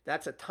switches.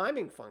 That's a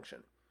timing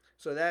function.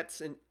 So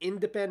that's an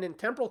independent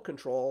temporal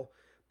control,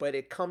 but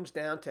it comes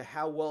down to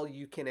how well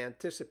you can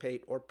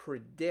anticipate or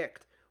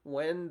predict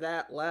when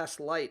that last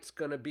light's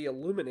going to be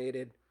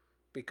illuminated,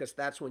 because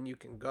that's when you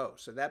can go.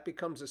 So that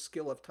becomes a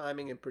skill of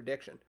timing and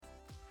prediction.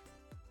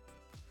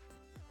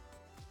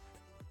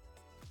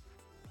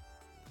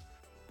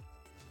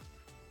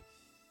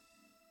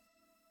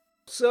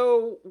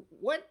 So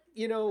what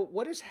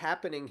is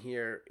happening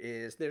here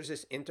is there's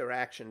this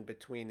interaction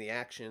between the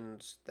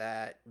actions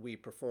that we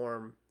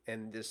perform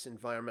and this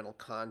environmental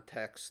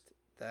context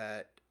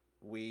that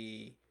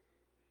we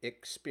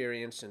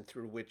experience and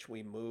through which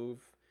we move.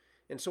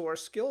 And so our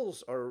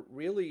skills are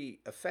really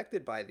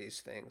affected by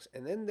these things.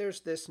 And then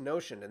there's this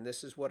notion, and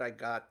this is what I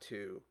got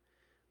to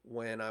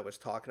when I was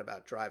talking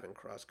about driving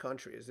cross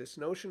country, is this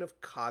notion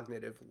of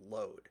cognitive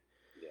load.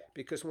 Yeah.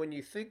 Because when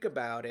you think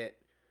about it,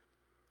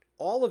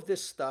 all of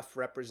this stuff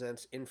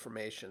represents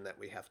information that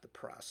we have to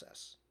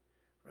process,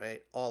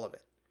 right? All of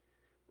it.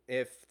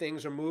 If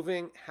things are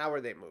moving, how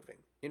are they moving?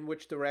 In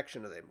which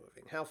direction are they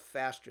moving? How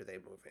fast are they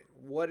moving?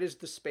 What is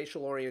the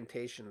spatial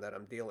orientation that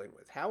I'm dealing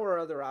with? How are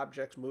other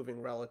objects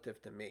moving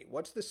relative to me?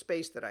 What's the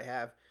space that I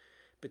have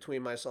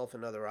between myself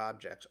and other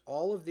objects?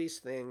 All of these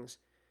things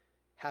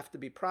have to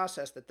be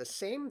processed at the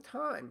same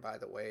time, by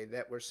the way,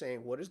 that we're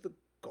saying, what is the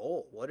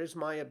goal? What is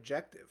my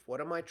objective?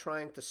 What am I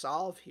trying to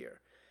solve here?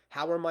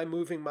 How am I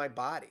moving my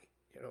body?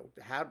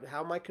 How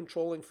am I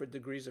controlling for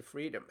degrees of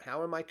freedom?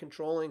 How am I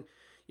controlling,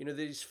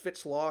 these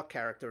Fitts law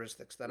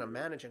characteristics that I'm Hmm.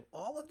 managing?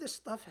 All of this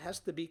stuff has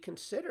to be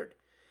considered.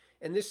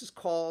 And this is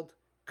called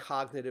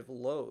cognitive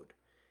load.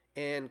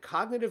 And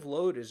cognitive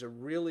load is a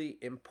really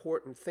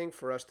important thing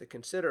for us to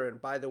consider. And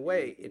by the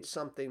way, Hmm. it's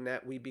something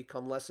that we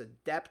become less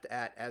adept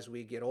at as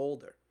we get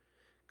older.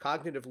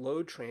 Cognitive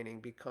load training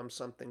becomes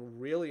something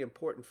really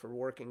important for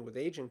working with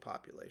aging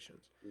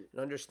populations and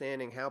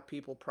understanding how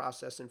people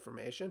process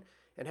information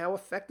and how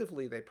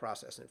effectively they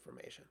process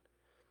information.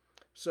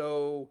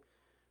 So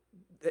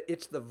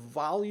it's the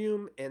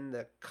volume and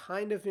the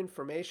kind of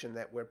information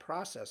that we're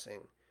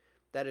processing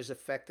that is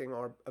affecting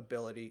our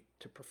ability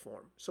to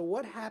perform. So,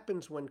 what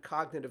happens when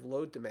cognitive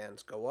load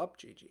demands go up,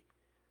 Gigi?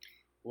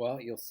 Well,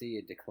 you'll see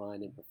a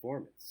decline in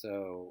performance.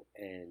 So,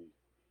 and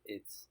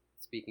it's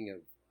speaking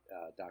of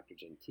Dr.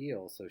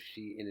 Gentile. So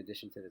she, in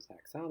addition to the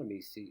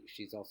taxonomy,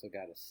 she's also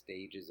got a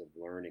stages of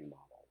learning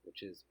model,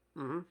 which is,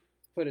 Mm-hmm.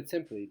 put it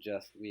simply,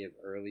 just we have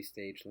early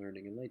stage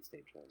learning and late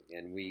stage learning.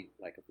 And we,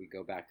 like, if we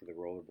go back to the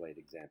rollerblade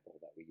example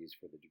that we use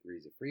for the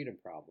degrees of freedom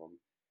problem,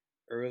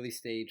 early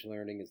stage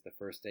learning is the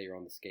first day you're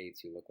on the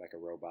skates, you look like a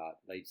robot.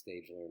 Late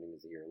stage learning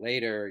is a year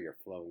later, you're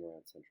flowing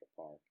around Central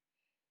Park.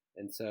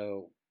 And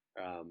so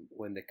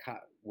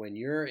when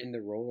you're in the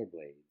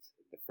rollerblades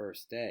the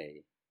first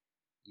day,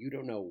 you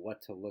don't know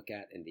what to look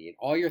at in the.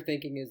 All you're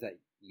thinking is that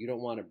you don't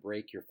want to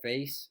break your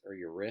face or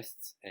your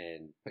wrists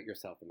and put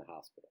yourself in the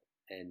hospital.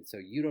 And so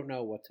you don't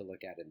know what to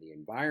look at in the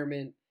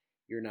environment.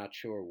 You're not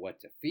sure what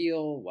to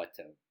feel,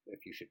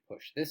 if you should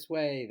push this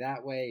way,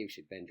 that way, you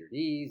should bend your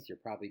knees. You're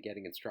probably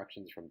getting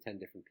instructions from 10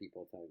 different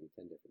people telling you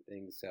 10 different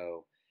things.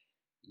 So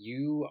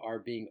you are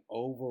being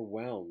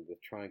overwhelmed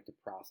with trying to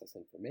process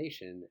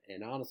information.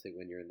 And honestly,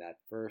 when you're in that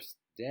first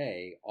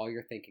day, all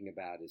you're thinking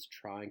about is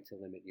trying to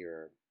limit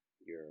your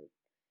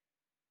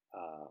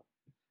uh,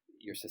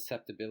 your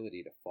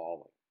susceptibility to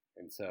falling.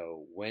 And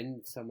so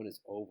when someone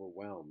is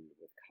overwhelmed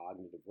with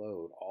cognitive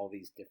load, all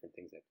these different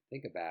things they have to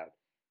think about,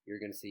 you're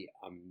going to see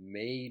a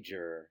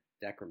major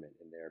decrement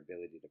in their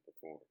ability to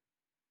perform.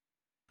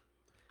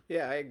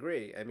 Yeah, I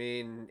agree. I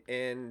mean,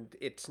 and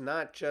it's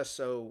not just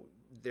so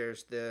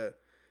there's the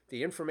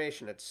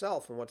information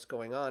itself and what's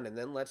going on, and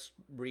then let's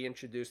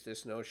reintroduce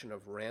this notion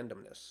of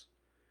randomness,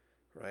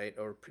 right?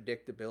 Or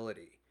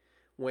predictability.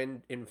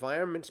 When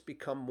environments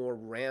become more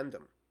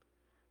random,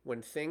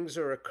 when things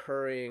are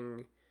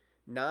occurring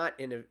not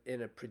in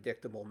a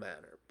predictable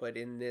manner, but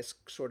in this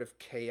sort of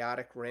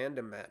chaotic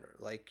random manner,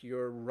 like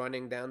you're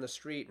running down the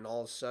street and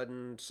all of a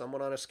sudden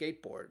someone on a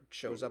skateboard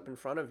shows up in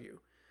front of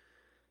you.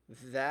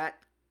 That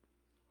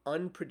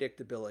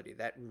unpredictability,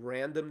 that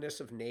randomness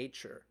of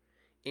nature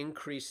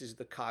increases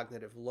the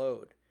cognitive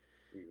load.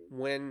 Mm-hmm.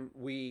 When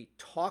we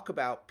talk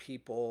about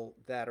people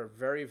that are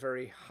very,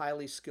 very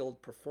highly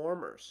skilled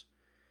performers,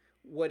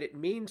 what it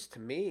means to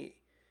me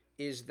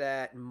is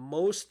that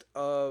most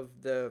of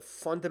the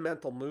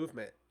fundamental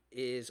movement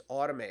is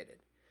automated.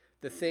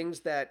 The things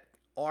that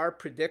are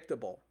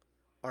predictable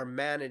are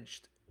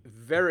managed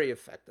very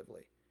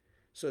effectively,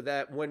 so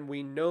that when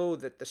we know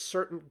that the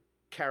certain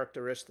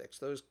characteristics,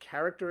 those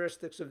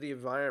characteristics of the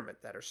environment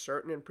that are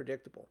certain and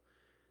predictable,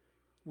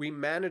 we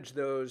manage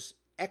those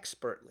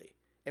expertly.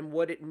 And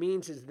what it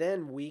means is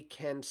then we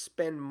can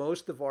spend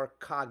most of our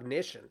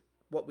cognition,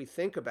 what we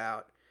think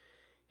about,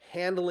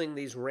 handling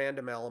these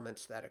random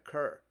elements that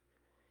occur.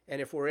 And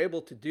if we're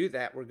able to do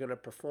that, we're going to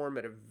perform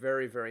at a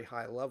very, very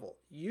high level.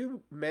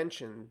 You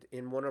mentioned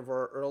in one of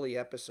our early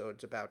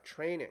episodes about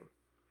training,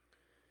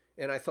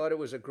 and I thought it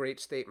was a great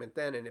statement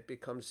then, and it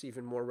becomes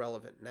even more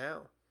relevant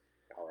now.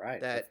 All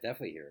right, let's That,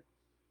 definitely hear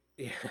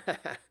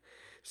yeah.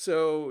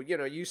 So,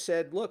 you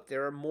said, look,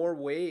 there are more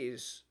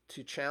ways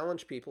to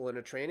challenge people in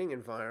a training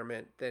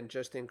environment than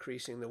just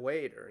increasing the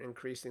weight or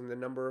increasing the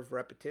number of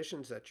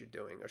repetitions that you're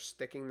doing or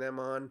sticking them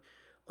on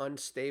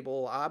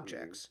unstable it.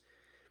 objects.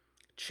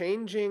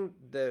 Changing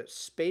the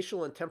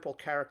spatial and temporal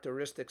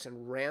characteristics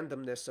and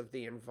randomness of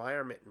the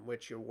environment in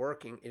which you're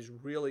working is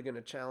really going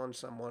to challenge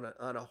someone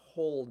on a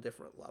whole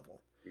different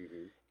level.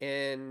 Mm-hmm.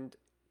 And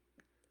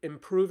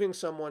improving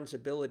someone's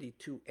ability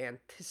to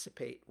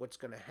anticipate what's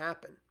going to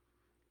happen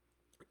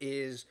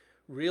is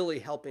really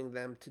helping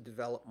them to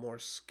develop more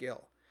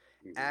skill.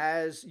 Mm-hmm.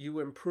 As you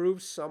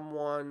improve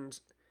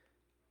someone's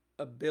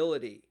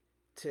ability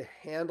to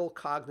handle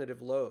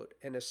cognitive load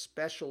and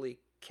especially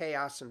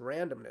chaos and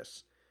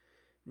randomness,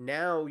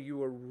 now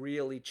you are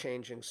really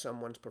changing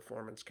someone's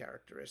performance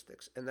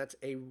characteristics. And that's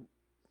a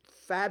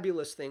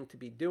fabulous thing to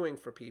be doing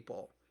for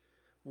people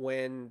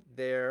when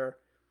they're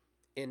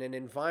in an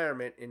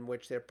environment in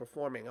which they're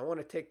performing. I want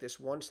to take this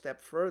one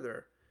step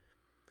further.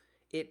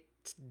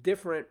 It's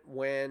different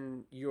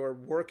when you're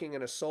working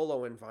in a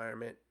solo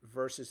environment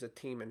versus a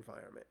team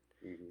environment.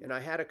 Mm-hmm. And I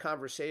had a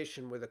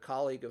conversation with a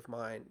colleague of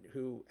mine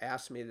who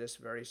asked me this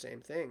very same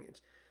thing.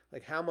 It's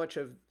like, how much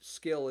of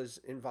skill is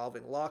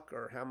involving luck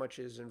or how much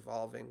is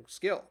involving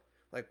skill?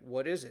 Like,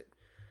 what is it?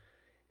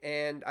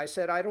 And I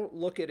said, I don't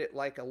look at it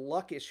like a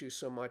luck issue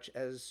so much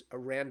as a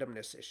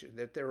randomness issue,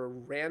 that there are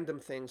random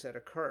things that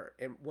occur.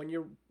 And when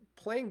you're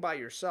playing by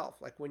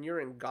yourself, like when you're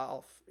in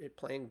golf,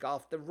 playing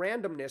golf, the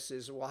randomness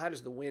is, well, how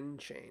does the wind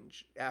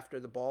change after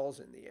the ball's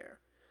in the air,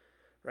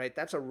 right?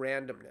 That's a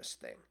randomness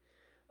thing.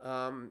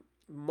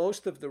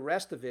 Most of the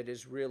rest of it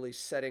is really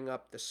setting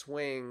up the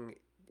swing,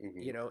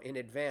 Mm-hmm. in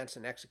advance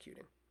and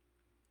executing.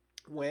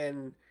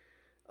 When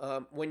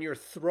when you're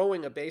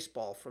throwing a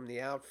baseball from the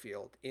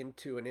outfield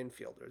into an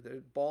infielder,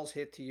 the ball's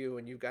hit to you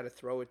and you've got to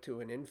throw it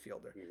to an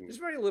infielder. Mm-hmm. There's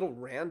very little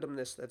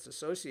randomness that's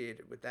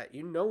associated with that.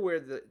 You know where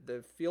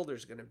the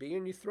fielder's going to be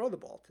and you throw the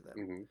ball to them.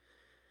 Mm-hmm.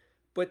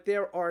 But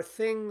there are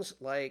things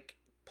like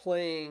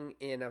playing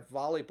in a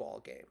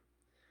volleyball game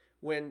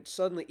when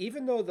suddenly,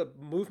 even though the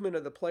movement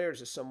of the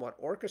players is somewhat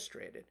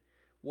orchestrated,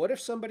 what if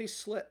somebody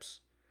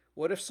slips?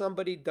 What if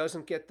somebody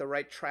doesn't get the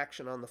right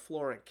traction on the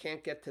floor and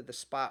can't get to the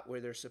spot where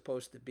they're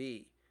supposed to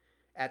be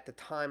at the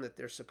time that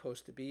they're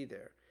supposed to be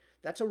there?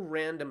 That's a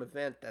random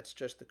event that's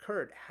just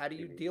occurred. How do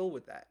you Mm-hmm. deal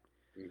with that?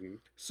 Mm-hmm.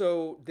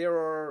 So there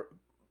are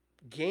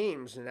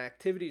games and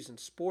activities and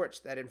sports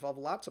that involve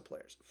lots of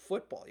players.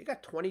 Football, you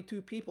got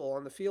 22 people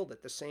on the field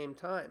at the same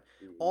time,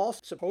 Mm-hmm. all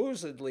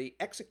supposedly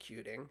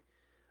executing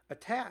a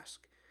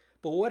task.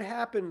 But what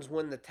happens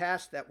when the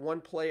task that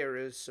one player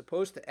is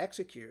supposed to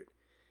execute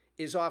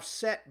is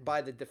offset by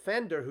the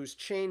defender who's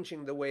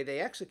changing the way they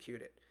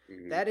execute it?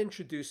 Mm-hmm. That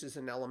introduces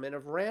an element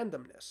of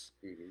randomness.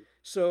 Mm-hmm.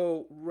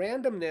 So,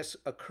 randomness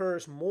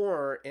occurs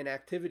more in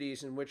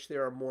activities in which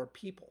there are more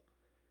people,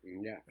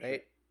 Yeah, sure.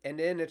 right? And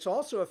then it's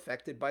also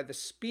affected by the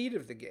speed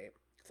of the game.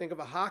 Think of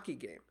a hockey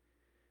game,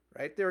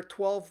 right? There are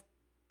 12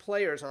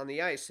 players on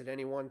the ice at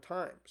any one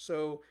time.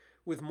 So,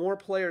 with more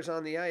players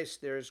on the ice,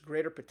 there's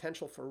greater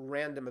potential for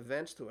random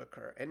events to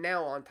occur. And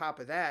now, on top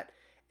of that,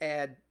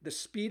 add the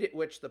speed at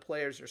which the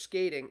players are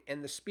skating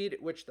and the speed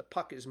at which the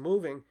puck is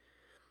moving.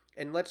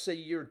 and let's say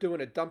you're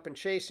doing a dump and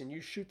chase and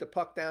you shoot the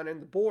puck down in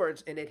the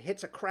boards and it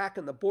hits a crack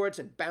in the boards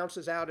and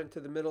bounces out into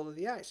the middle of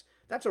the ice.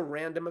 That's a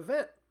random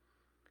event.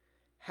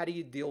 How do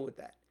you deal with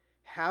that?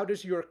 How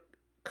does your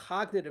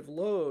cognitive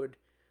load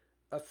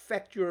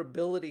affect your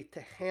ability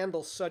to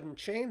handle sudden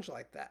change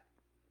like that?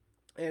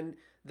 And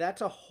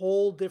that's a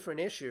whole different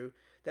issue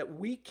that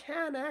we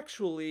can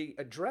actually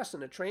address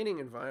in a training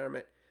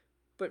environment,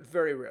 but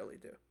very rarely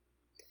do.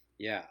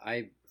 Yeah,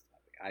 I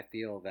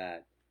feel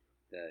that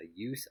the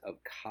use of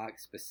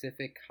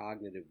specific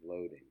cognitive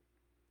loading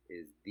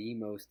is the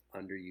most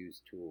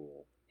underused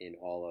tool in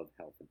all of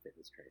health and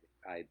fitness training.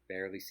 I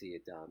barely see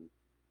it done.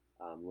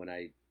 When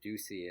I do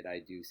see it, I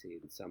do see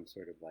it in some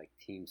sort of like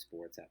team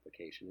sports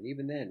application, and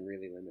even then,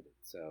 really limited.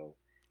 So,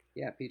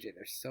 yeah, PJ,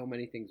 there's so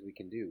many things we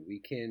can do. We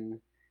can,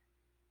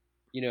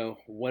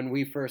 when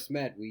we first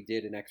met, we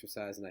did an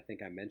exercise, and I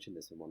think I mentioned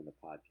this in one of the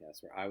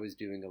podcasts, where I was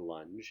doing a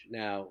lunge.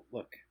 Now,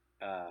 look,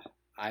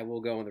 I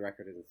will go on the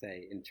record and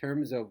say, in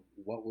terms of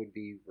what would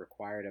be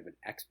required of an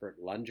expert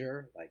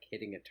lunger, like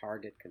hitting a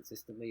target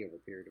consistently over a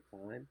period of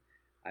time,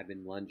 I've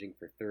been lunging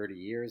for 30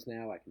 years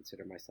now. I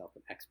consider myself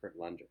an expert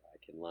lunger. I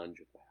can lunge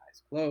with my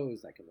eyes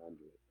closed. I can lunge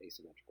with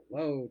asymmetrical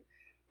load,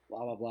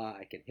 blah, blah, blah.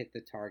 I can hit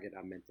the target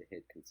I'm meant to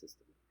hit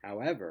consistently.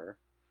 However,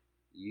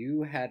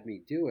 you had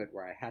me do it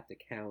where I had to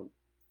count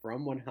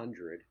from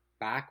 100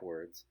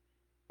 backwards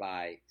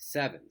by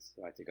sevens.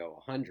 So I had to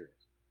go 100,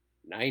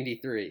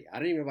 93. I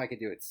don't even know if I could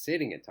do it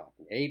sitting and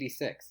talking.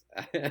 86.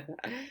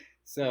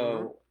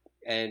 So,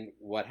 and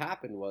what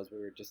happened was, we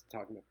were just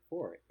talking about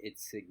before, it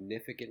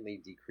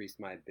significantly decreased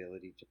my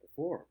ability to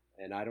perform.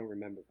 And I don't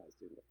remember if I was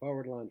doing a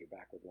forward lunge or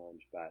backward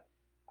lunge, but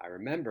I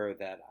remember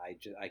that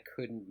I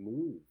couldn't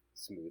move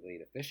smoothly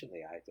and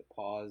efficiently. I had to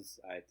pause.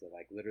 I had to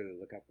like literally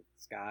look up at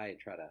the sky and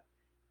try to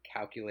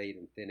calculate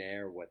in thin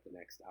air what the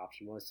next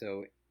option was.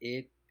 So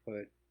it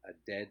put a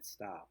dead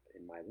stop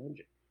in my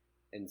lunging.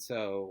 And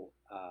so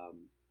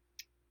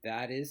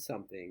that is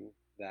something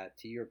that,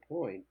 to your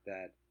point,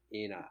 that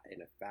in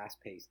a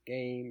fast-paced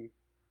game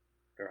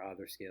or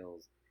other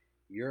skills,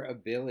 your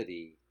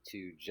ability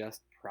to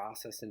just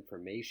process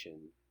information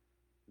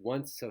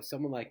so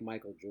someone like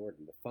Michael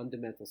Jordan, the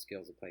fundamental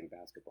skills of playing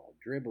basketball,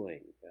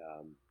 dribbling,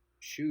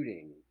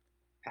 shooting,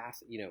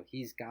 pass,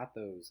 he's got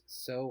those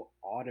so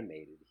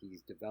automated.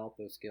 He's developed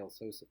those skills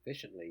so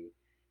sufficiently.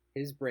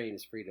 His brain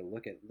is free to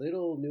look at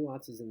little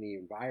nuances in the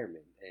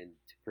environment and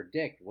to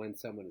predict when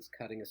someone is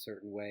cutting a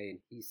certain way, and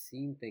he's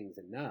seen things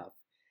enough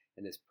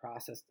and has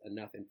processed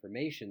enough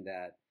information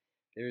that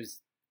there's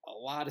a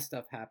lot of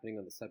stuff happening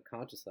on the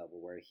subconscious level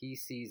where he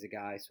sees a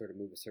guy sort of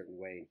move a certain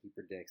way and he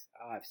predicts,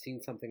 I've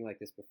seen something like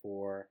this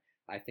before.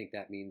 I think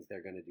that means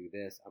they're going to do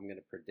this. I'm going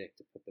to predict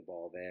to put the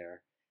ball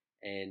there.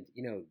 And,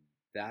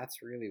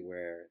 that's really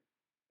where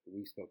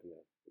we've spoken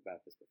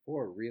about this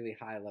before, really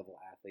high level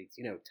athletes.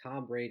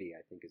 Tom Brady,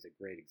 I think, is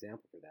a great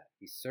example for that.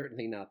 He's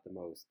certainly not the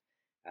most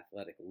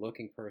athletic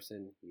looking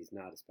person. He's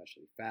not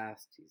especially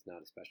fast. He's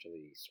not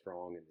especially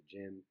strong in the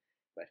gym,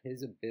 but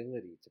his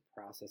ability to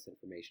process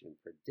information and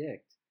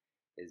predict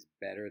is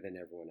better than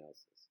everyone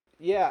else's.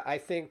 Yeah, I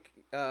think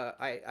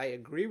I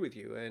agree with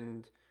you.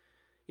 And,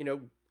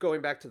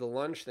 going back to the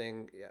lunge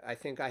thing, I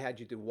think I had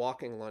you do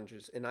walking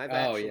lunges, and I've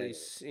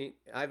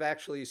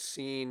actually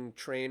seen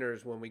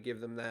trainers, when we give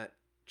them that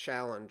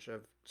challenge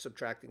of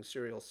subtracting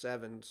serial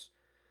sevens,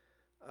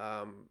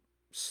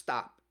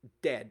 stop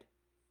dead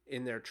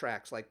in their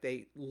tracks. Like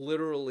they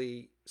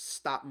literally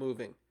stop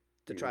moving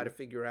to try to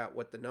figure out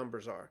what the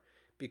numbers are,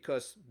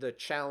 because the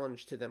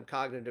challenge to them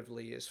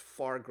cognitively is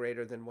far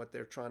greater than what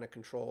they're trying to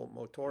control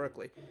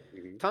motorically.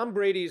 Tom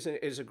Brady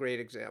is a great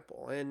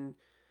example. And,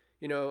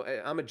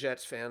 I'm a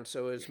Jets fan,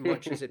 so as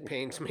much as it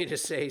pains me to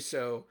say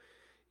so,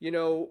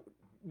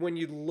 when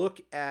you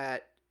look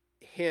at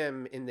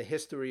him in the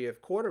history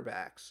of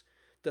quarterbacks,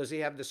 does he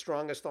have the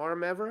strongest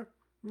arm ever?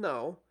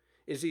 No.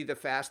 Is he the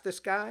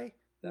fastest guy?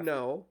 Definitely.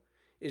 No.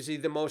 Is he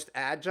the most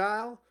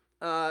agile?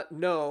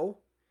 No.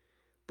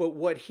 But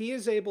what he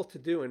is able to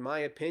do, in my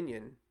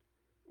opinion,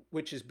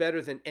 which is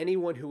better than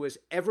anyone who has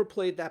ever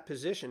played that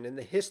position in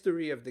the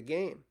history of the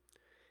game,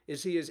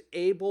 is he is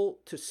able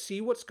to see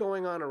what's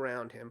going on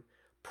around him,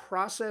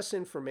 process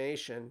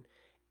information,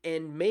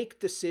 and make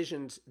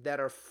decisions that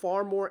are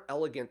far more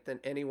elegant than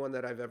anyone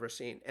that I've ever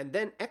seen, and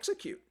then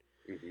execute.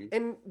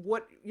 And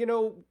what,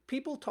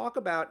 people talk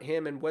about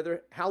him and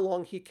how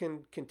long he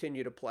can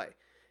continue to play.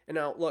 And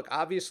now, look,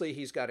 obviously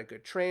he's got a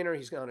good trainer.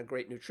 He's got a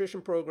great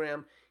nutrition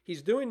program.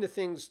 He's doing the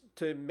things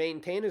to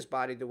maintain his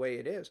body the way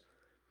it is.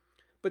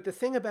 But the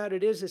thing about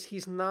it is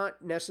he's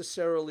not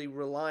necessarily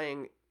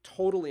relying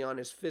totally on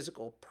his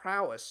physical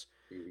prowess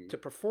to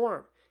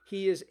perform.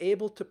 He is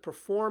able to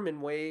perform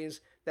in ways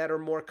that are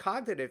more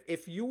cognitive.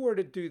 If you were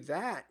to do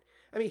that,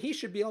 I mean, he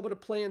should be able to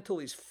play until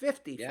he's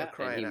 50 for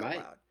crying out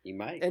loud. He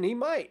might. And he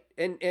might.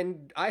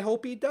 And I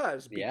hope he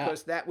does,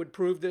 because that would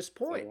prove this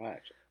point.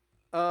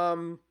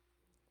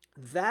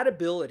 That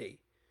ability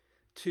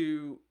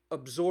to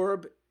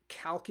absorb,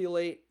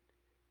 calculate,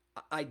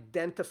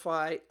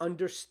 identify,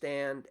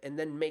 understand, and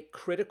then make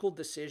critical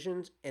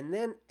decisions and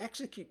then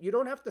execute. You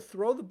don't have to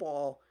throw the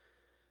ball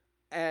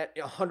at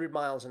 100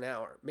 miles an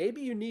hour.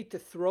 Maybe you need to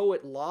throw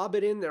it, lob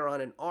it in there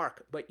on an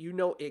arc, but you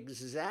know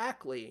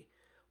exactly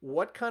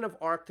what kind of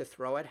arc to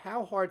throw it,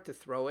 how hard to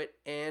throw it,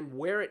 and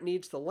where it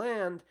needs to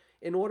land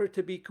in order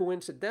to be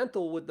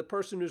coincidental with the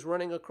person who's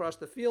running across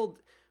the field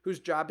whose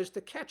job is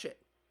to catch it.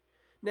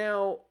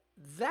 Now,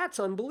 that's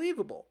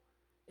unbelievable.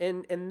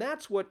 And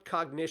that's what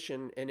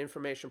cognition and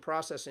information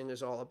processing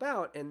is all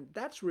about. And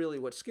that's really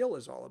what skill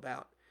is all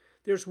about.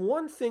 There's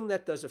one thing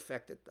that does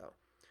affect it, though.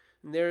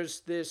 And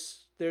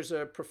there's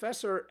a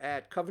professor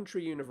at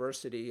Coventry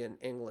University in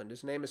England.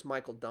 His name is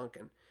Michael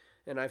Duncan.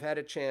 And I've had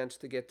a chance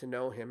to get to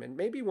know him. And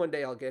maybe one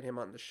day I'll get him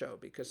on the show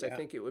because I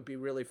think it would be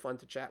really fun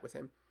to chat with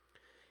him.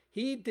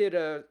 He did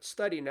a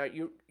study. Now,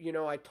 you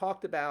know, I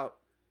talked about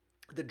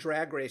the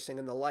drag racing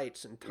and the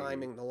lights and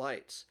timing the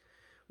lights.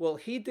 Well,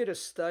 he did a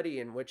study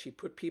in which he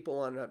put people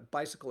on a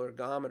bicycle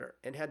ergometer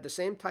and had the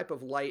same type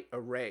of light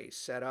array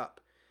set up.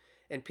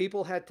 And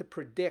people had to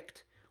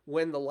predict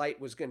when the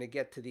light was going to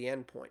get to the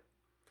end point.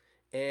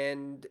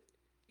 And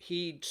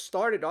he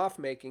started off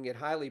making it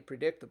highly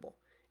predictable.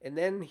 And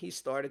then he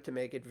started to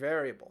make it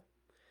variable.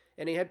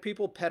 And he had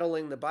people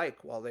pedaling the bike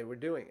while they were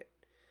doing it.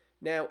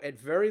 Now, at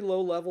very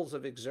low levels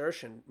of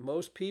exertion,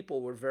 most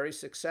people were very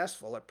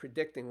successful at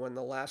predicting when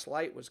the last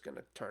light was going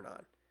to turn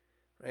on.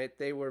 Right?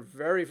 They were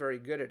very, very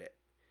good at it.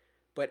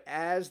 But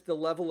as the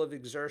level of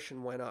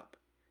exertion went up,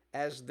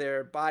 as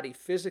their body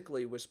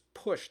physically was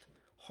pushed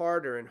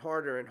harder and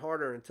harder and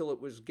harder until it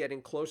was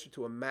getting closer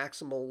to a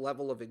maximal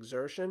level of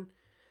exertion,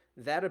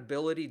 that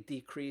ability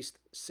decreased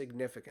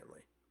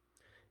significantly.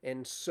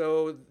 And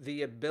so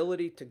the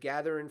ability to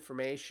gather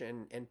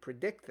information and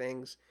predict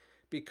things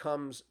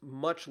becomes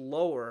much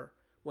lower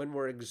when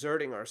we're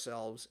exerting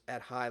ourselves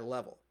at high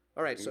level.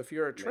 All right, so if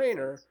you're a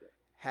trainer,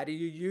 how do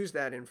you use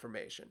that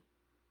information?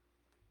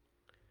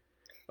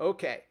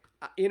 Okay,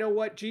 you know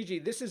what, Gigi,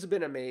 this has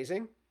been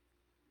amazing.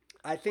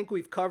 I think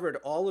we've covered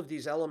all of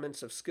these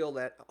elements of skill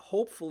that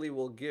hopefully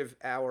will give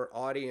our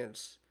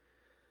audience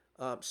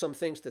some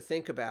things to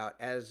think about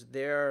as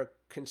they're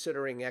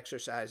considering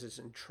exercises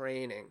and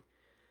training.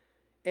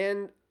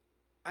 And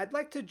I'd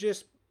like to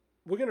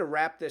we're going to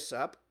wrap this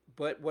up,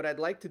 but what I'd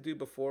like to do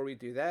before we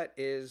do that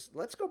is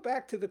let's go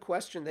back to the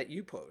question that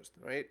you posed,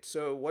 right?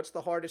 So what's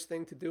the hardest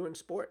thing to do in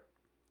sport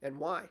and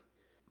why?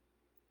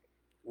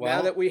 Well,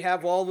 now that we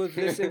have all of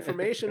this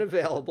information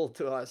available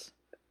to us,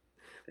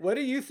 what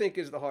do you think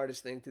is the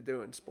hardest thing to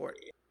do in sport?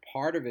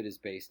 Part of it is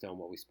based on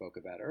what we spoke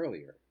about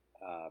earlier,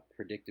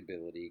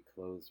 predictability,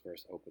 closed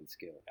versus open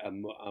skill.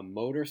 A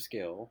motor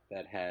skill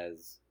that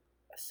has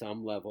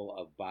some level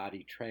of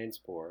body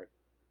transport,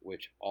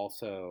 which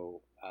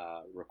also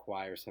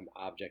requires some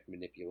object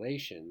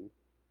manipulation,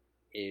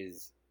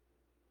 is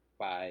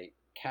by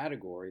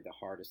category the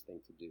hardest thing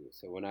to do.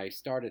 So when I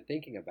started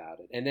thinking about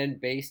it, and then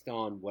based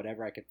on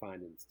whatever I could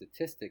find in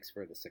statistics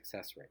for the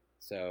success rate,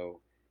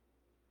 so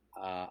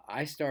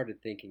I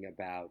started thinking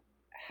about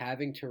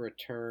having to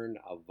return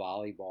a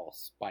volleyball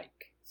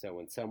spike. So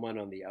when someone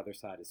on the other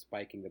side is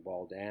spiking the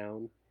ball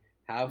down,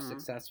 how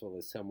successful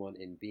is someone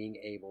in being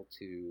able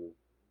to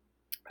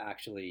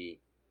actually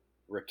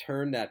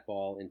return that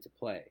ball into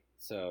play?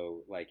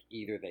 So like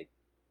either they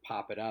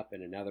pop it up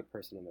and another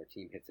person on their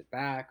team hits it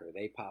back, or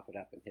they pop it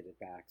up and hit it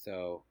back.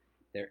 So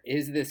there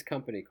is this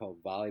company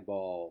called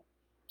Volleyball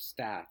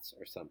Stats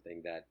or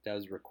something that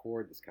does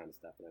record this kind of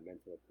stuff, and I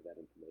meant to look for that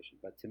information.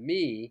 But to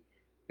me,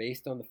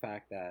 based on the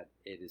fact that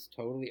it is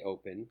totally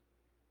open,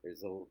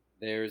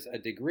 there's a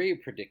degree of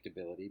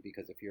predictability,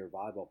 because if you're a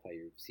volleyball player,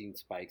 you've seen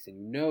spikes and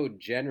you know,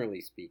 generally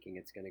speaking,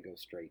 it's going to go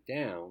straight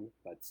down,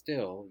 but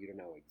still you don't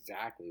know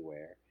exactly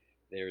where.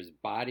 There's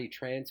body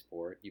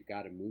transport. You've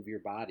got to move your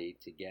body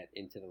to get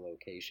into the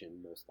location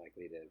most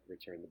likely to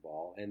return the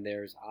ball. And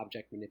there's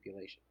object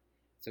manipulation.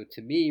 So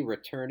to me,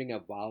 returning a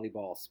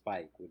volleyball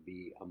spike would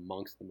be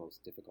amongst the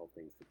most difficult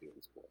things to do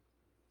in sport.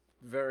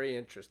 Very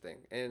interesting.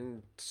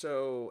 And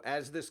so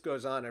as this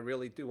goes on, I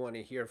really do want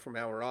to hear from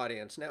our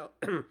audience. Now,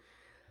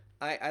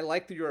 I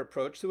like your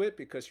approach to it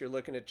because you're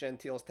looking at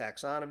Gentile's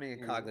taxonomy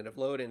and cognitive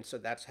load, and so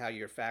that's how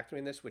you're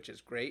factoring this, which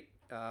is great.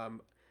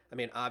 I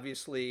mean,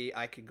 obviously,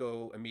 I could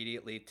go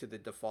immediately to the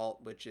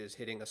default, which is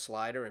hitting a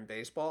slider in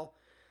baseball.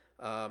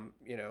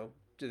 You know,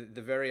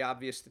 the very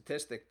obvious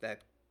statistic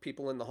that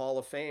people in the Hall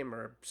of Fame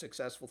are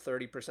successful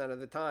 30% of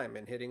the time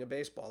in hitting a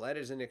baseball. That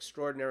is an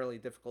extraordinarily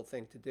difficult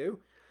thing to do.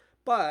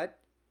 But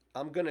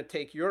I'm going to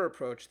take your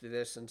approach to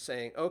this and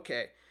saying,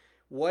 okay,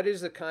 what is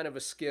the kind of a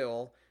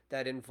skill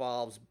that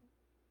involves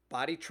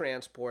body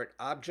transport,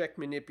 object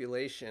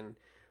manipulation,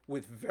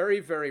 with very,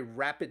 very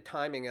rapid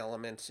timing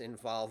elements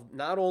involved,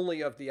 not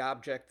only of the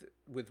object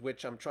with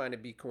which I'm trying to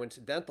be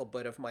coincidental,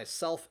 but of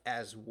myself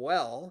as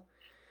well,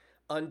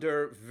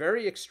 under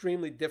very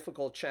extremely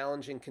difficult,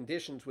 challenging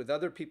conditions with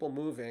other people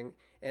moving.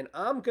 And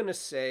I'm going to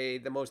say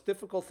the most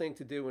difficult thing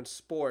to do in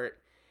sport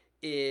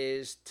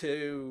is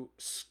to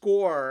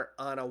score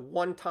on a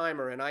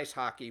one-timer in ice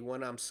hockey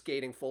when I'm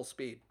skating full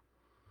speed.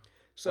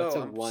 What's So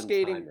a I'm one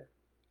skating. timer?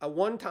 A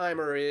one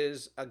timer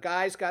is a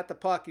guy's got the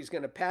puck. He's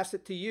going to pass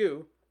it to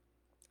you,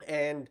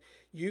 and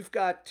you've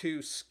got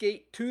to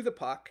skate to the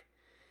puck.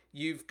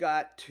 You've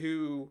got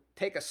to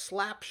take a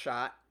slap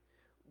shot,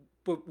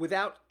 but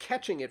without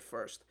catching it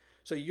first.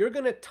 So you're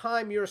going to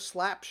time your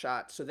slap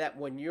shot so that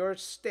when your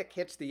stick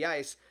hits the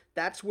ice,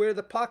 that's where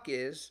the puck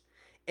is,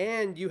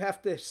 and you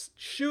have to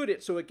shoot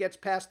it so it gets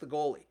past the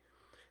goalie.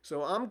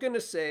 So I'm going to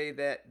say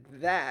that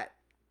that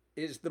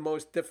is the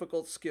most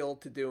difficult skill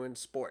to do in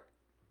sport.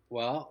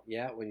 Well,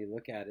 yeah, when you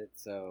look at it,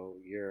 so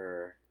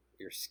you're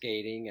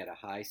skating at a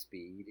high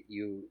speed.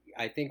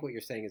 I think what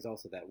you're saying is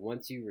also that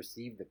once you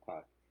receive the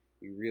puck,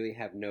 you really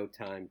have no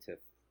time to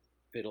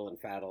fiddle and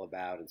faddle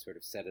about and sort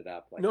of set it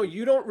up like No,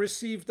 you don't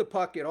receive the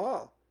puck at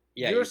all.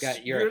 yeah, you're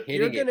You're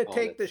hitting going it to on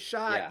take the its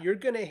shot. yeah. You're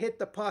going to hit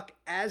the puck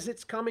as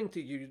it's coming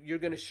to you. You're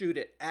going to shoot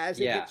it as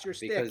it Yeah, hits your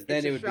stick. because then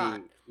It's it a would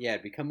shot. be yeah,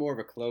 it'd become more of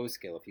a close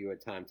skill if you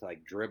had time to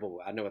like dribble.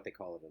 I know what they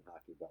call it in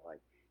hockey, but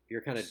like if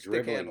you're kind of Stick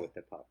dribbling handle. with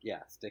the puck. Yeah,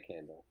 stick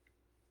handle.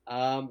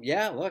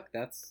 Yeah, look,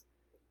 that's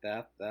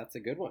a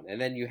good one. And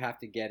then you have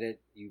to get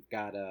it. You've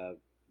got to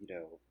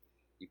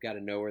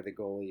know where the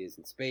goalie is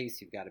in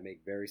space. You've got to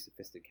make very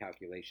sophisticated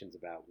calculations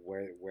about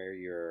where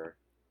your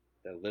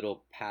the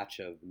little patch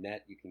of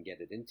net you can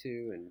get it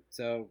into. And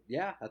so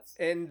yeah,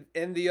 And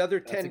the other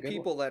that's a 10 good one.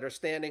 people that are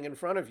standing in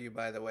front of you,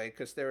 by the way,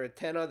 because there are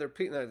 10 other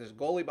people. There's a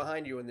goalie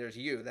behind you and there's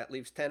you. That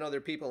leaves 10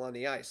 other people on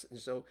the ice. And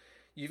so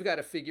you've got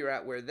to figure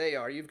out where they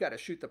are. You've got to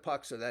shoot the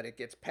puck so that it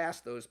gets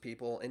past those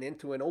people and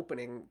into an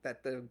opening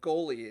that the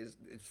goalie is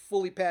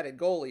fully padded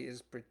goalie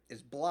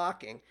is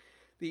blocking.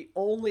 The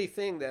only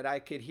thing that I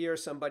could hear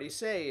somebody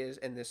say is,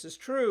 and this is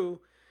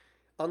true,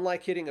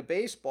 unlike hitting a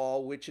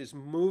baseball, which is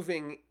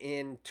moving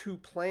in two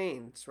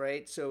planes,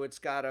 right? So it's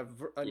got an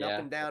up Yeah,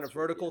 and down, a that's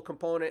true. Yeah. vertical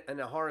component and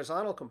a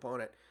horizontal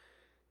component.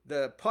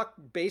 The puck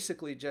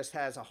basically just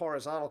has a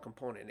horizontal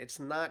component. It's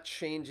not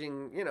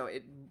changing,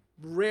 it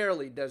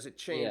rarely does it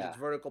change Yeah, its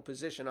vertical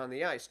position on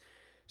the ice.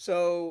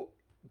 So,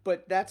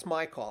 but that's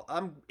my call.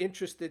 I'm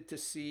interested to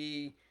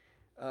see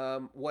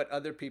what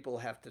other people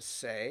have to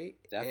say,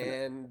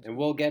 definitely. and And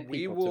we'll get we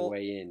people to will.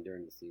 weigh in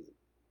during the season.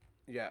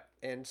 Yeah.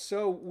 And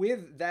so,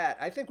 with that,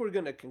 I think we're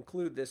going to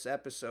conclude this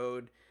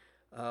episode.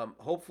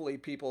 Hopefully,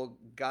 people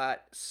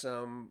got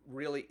some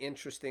really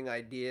interesting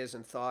ideas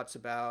and thoughts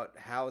about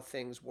how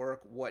things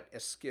work, what a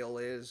skill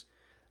is,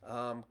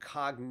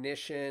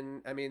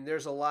 cognition. I mean,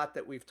 there's a lot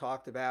that we've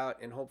talked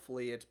about, and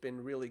hopefully, it's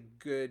been really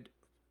good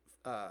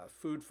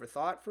food for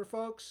thought for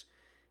folks.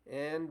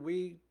 And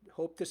we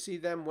hope to see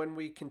them when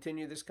we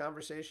continue this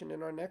conversation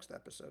in our next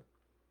episode.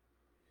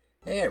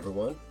 Hey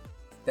everyone,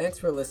 thanks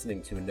for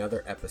listening to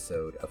another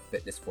episode of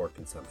Fitness for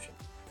Consumption.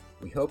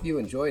 We hope you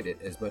enjoyed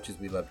it as much as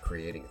we loved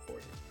creating it for you.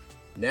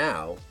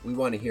 Now, we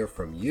want to hear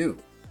from you.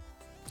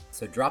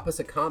 So drop us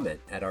a comment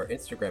at our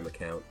Instagram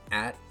account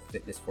at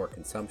Fitness for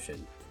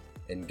Consumption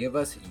and give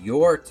us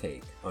your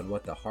take on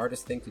what the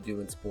hardest thing to do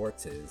in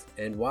sports is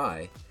and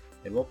why,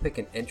 and we'll pick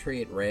an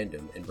entry at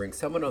random and bring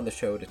someone on the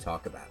show to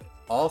talk about it.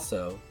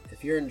 Also,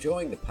 if you're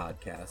enjoying the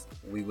podcast,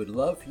 we would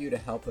love for you to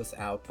help us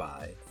out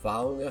by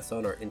following us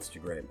on our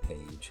Instagram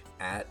page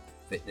at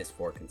Fitness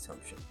for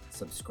Consumption,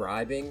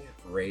 subscribing,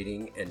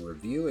 rating, and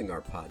reviewing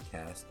our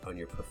podcast on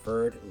your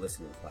preferred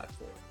listening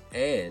platform,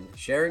 and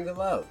sharing the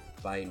love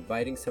by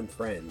inviting some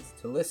friends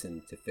to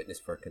listen to Fitness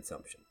for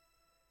Consumption.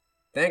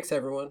 Thanks,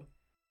 everyone.